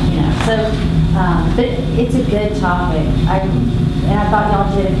damaged. You know, so but it's a good topic. And I thought y'all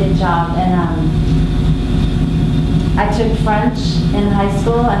did a good job. And I took French in high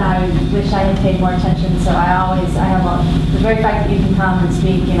school, and I wish I had paid more attention. So the very fact that you can come and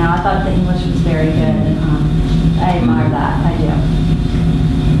speak, you know, I thought the English was very good, and I admire that. I do.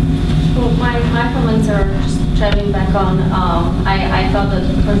 Well, my comments are just driving back on. I thought that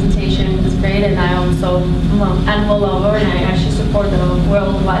the presentation was great, and I also am animal lover, and I actually support the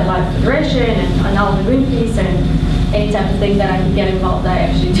World Wildlife Federation and all the Greenpeace and any type of thing that I can get involved, I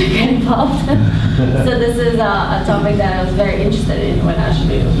actually do get involved. So this is a topic that I was very interested in when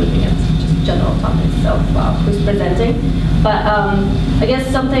actually looking at just general topics of who's presenting. But I guess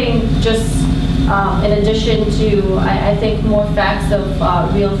something just in addition to, I think more facts of,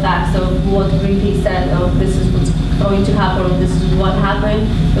 real facts of what Greenpeace said, of this is what's going to happen, or this is what happened,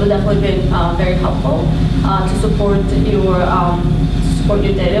 it would definitely been very helpful to support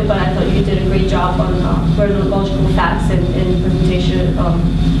your data, but I thought you did a great job on chronological facts and presentation of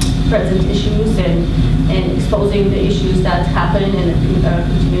present issues and exposing the issues that happen and are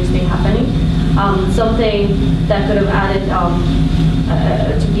continuously happening. Something that could have added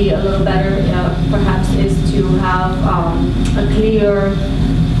to be a little better perhaps is to have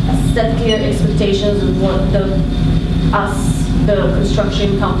set clear expectations of what the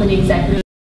construction company executives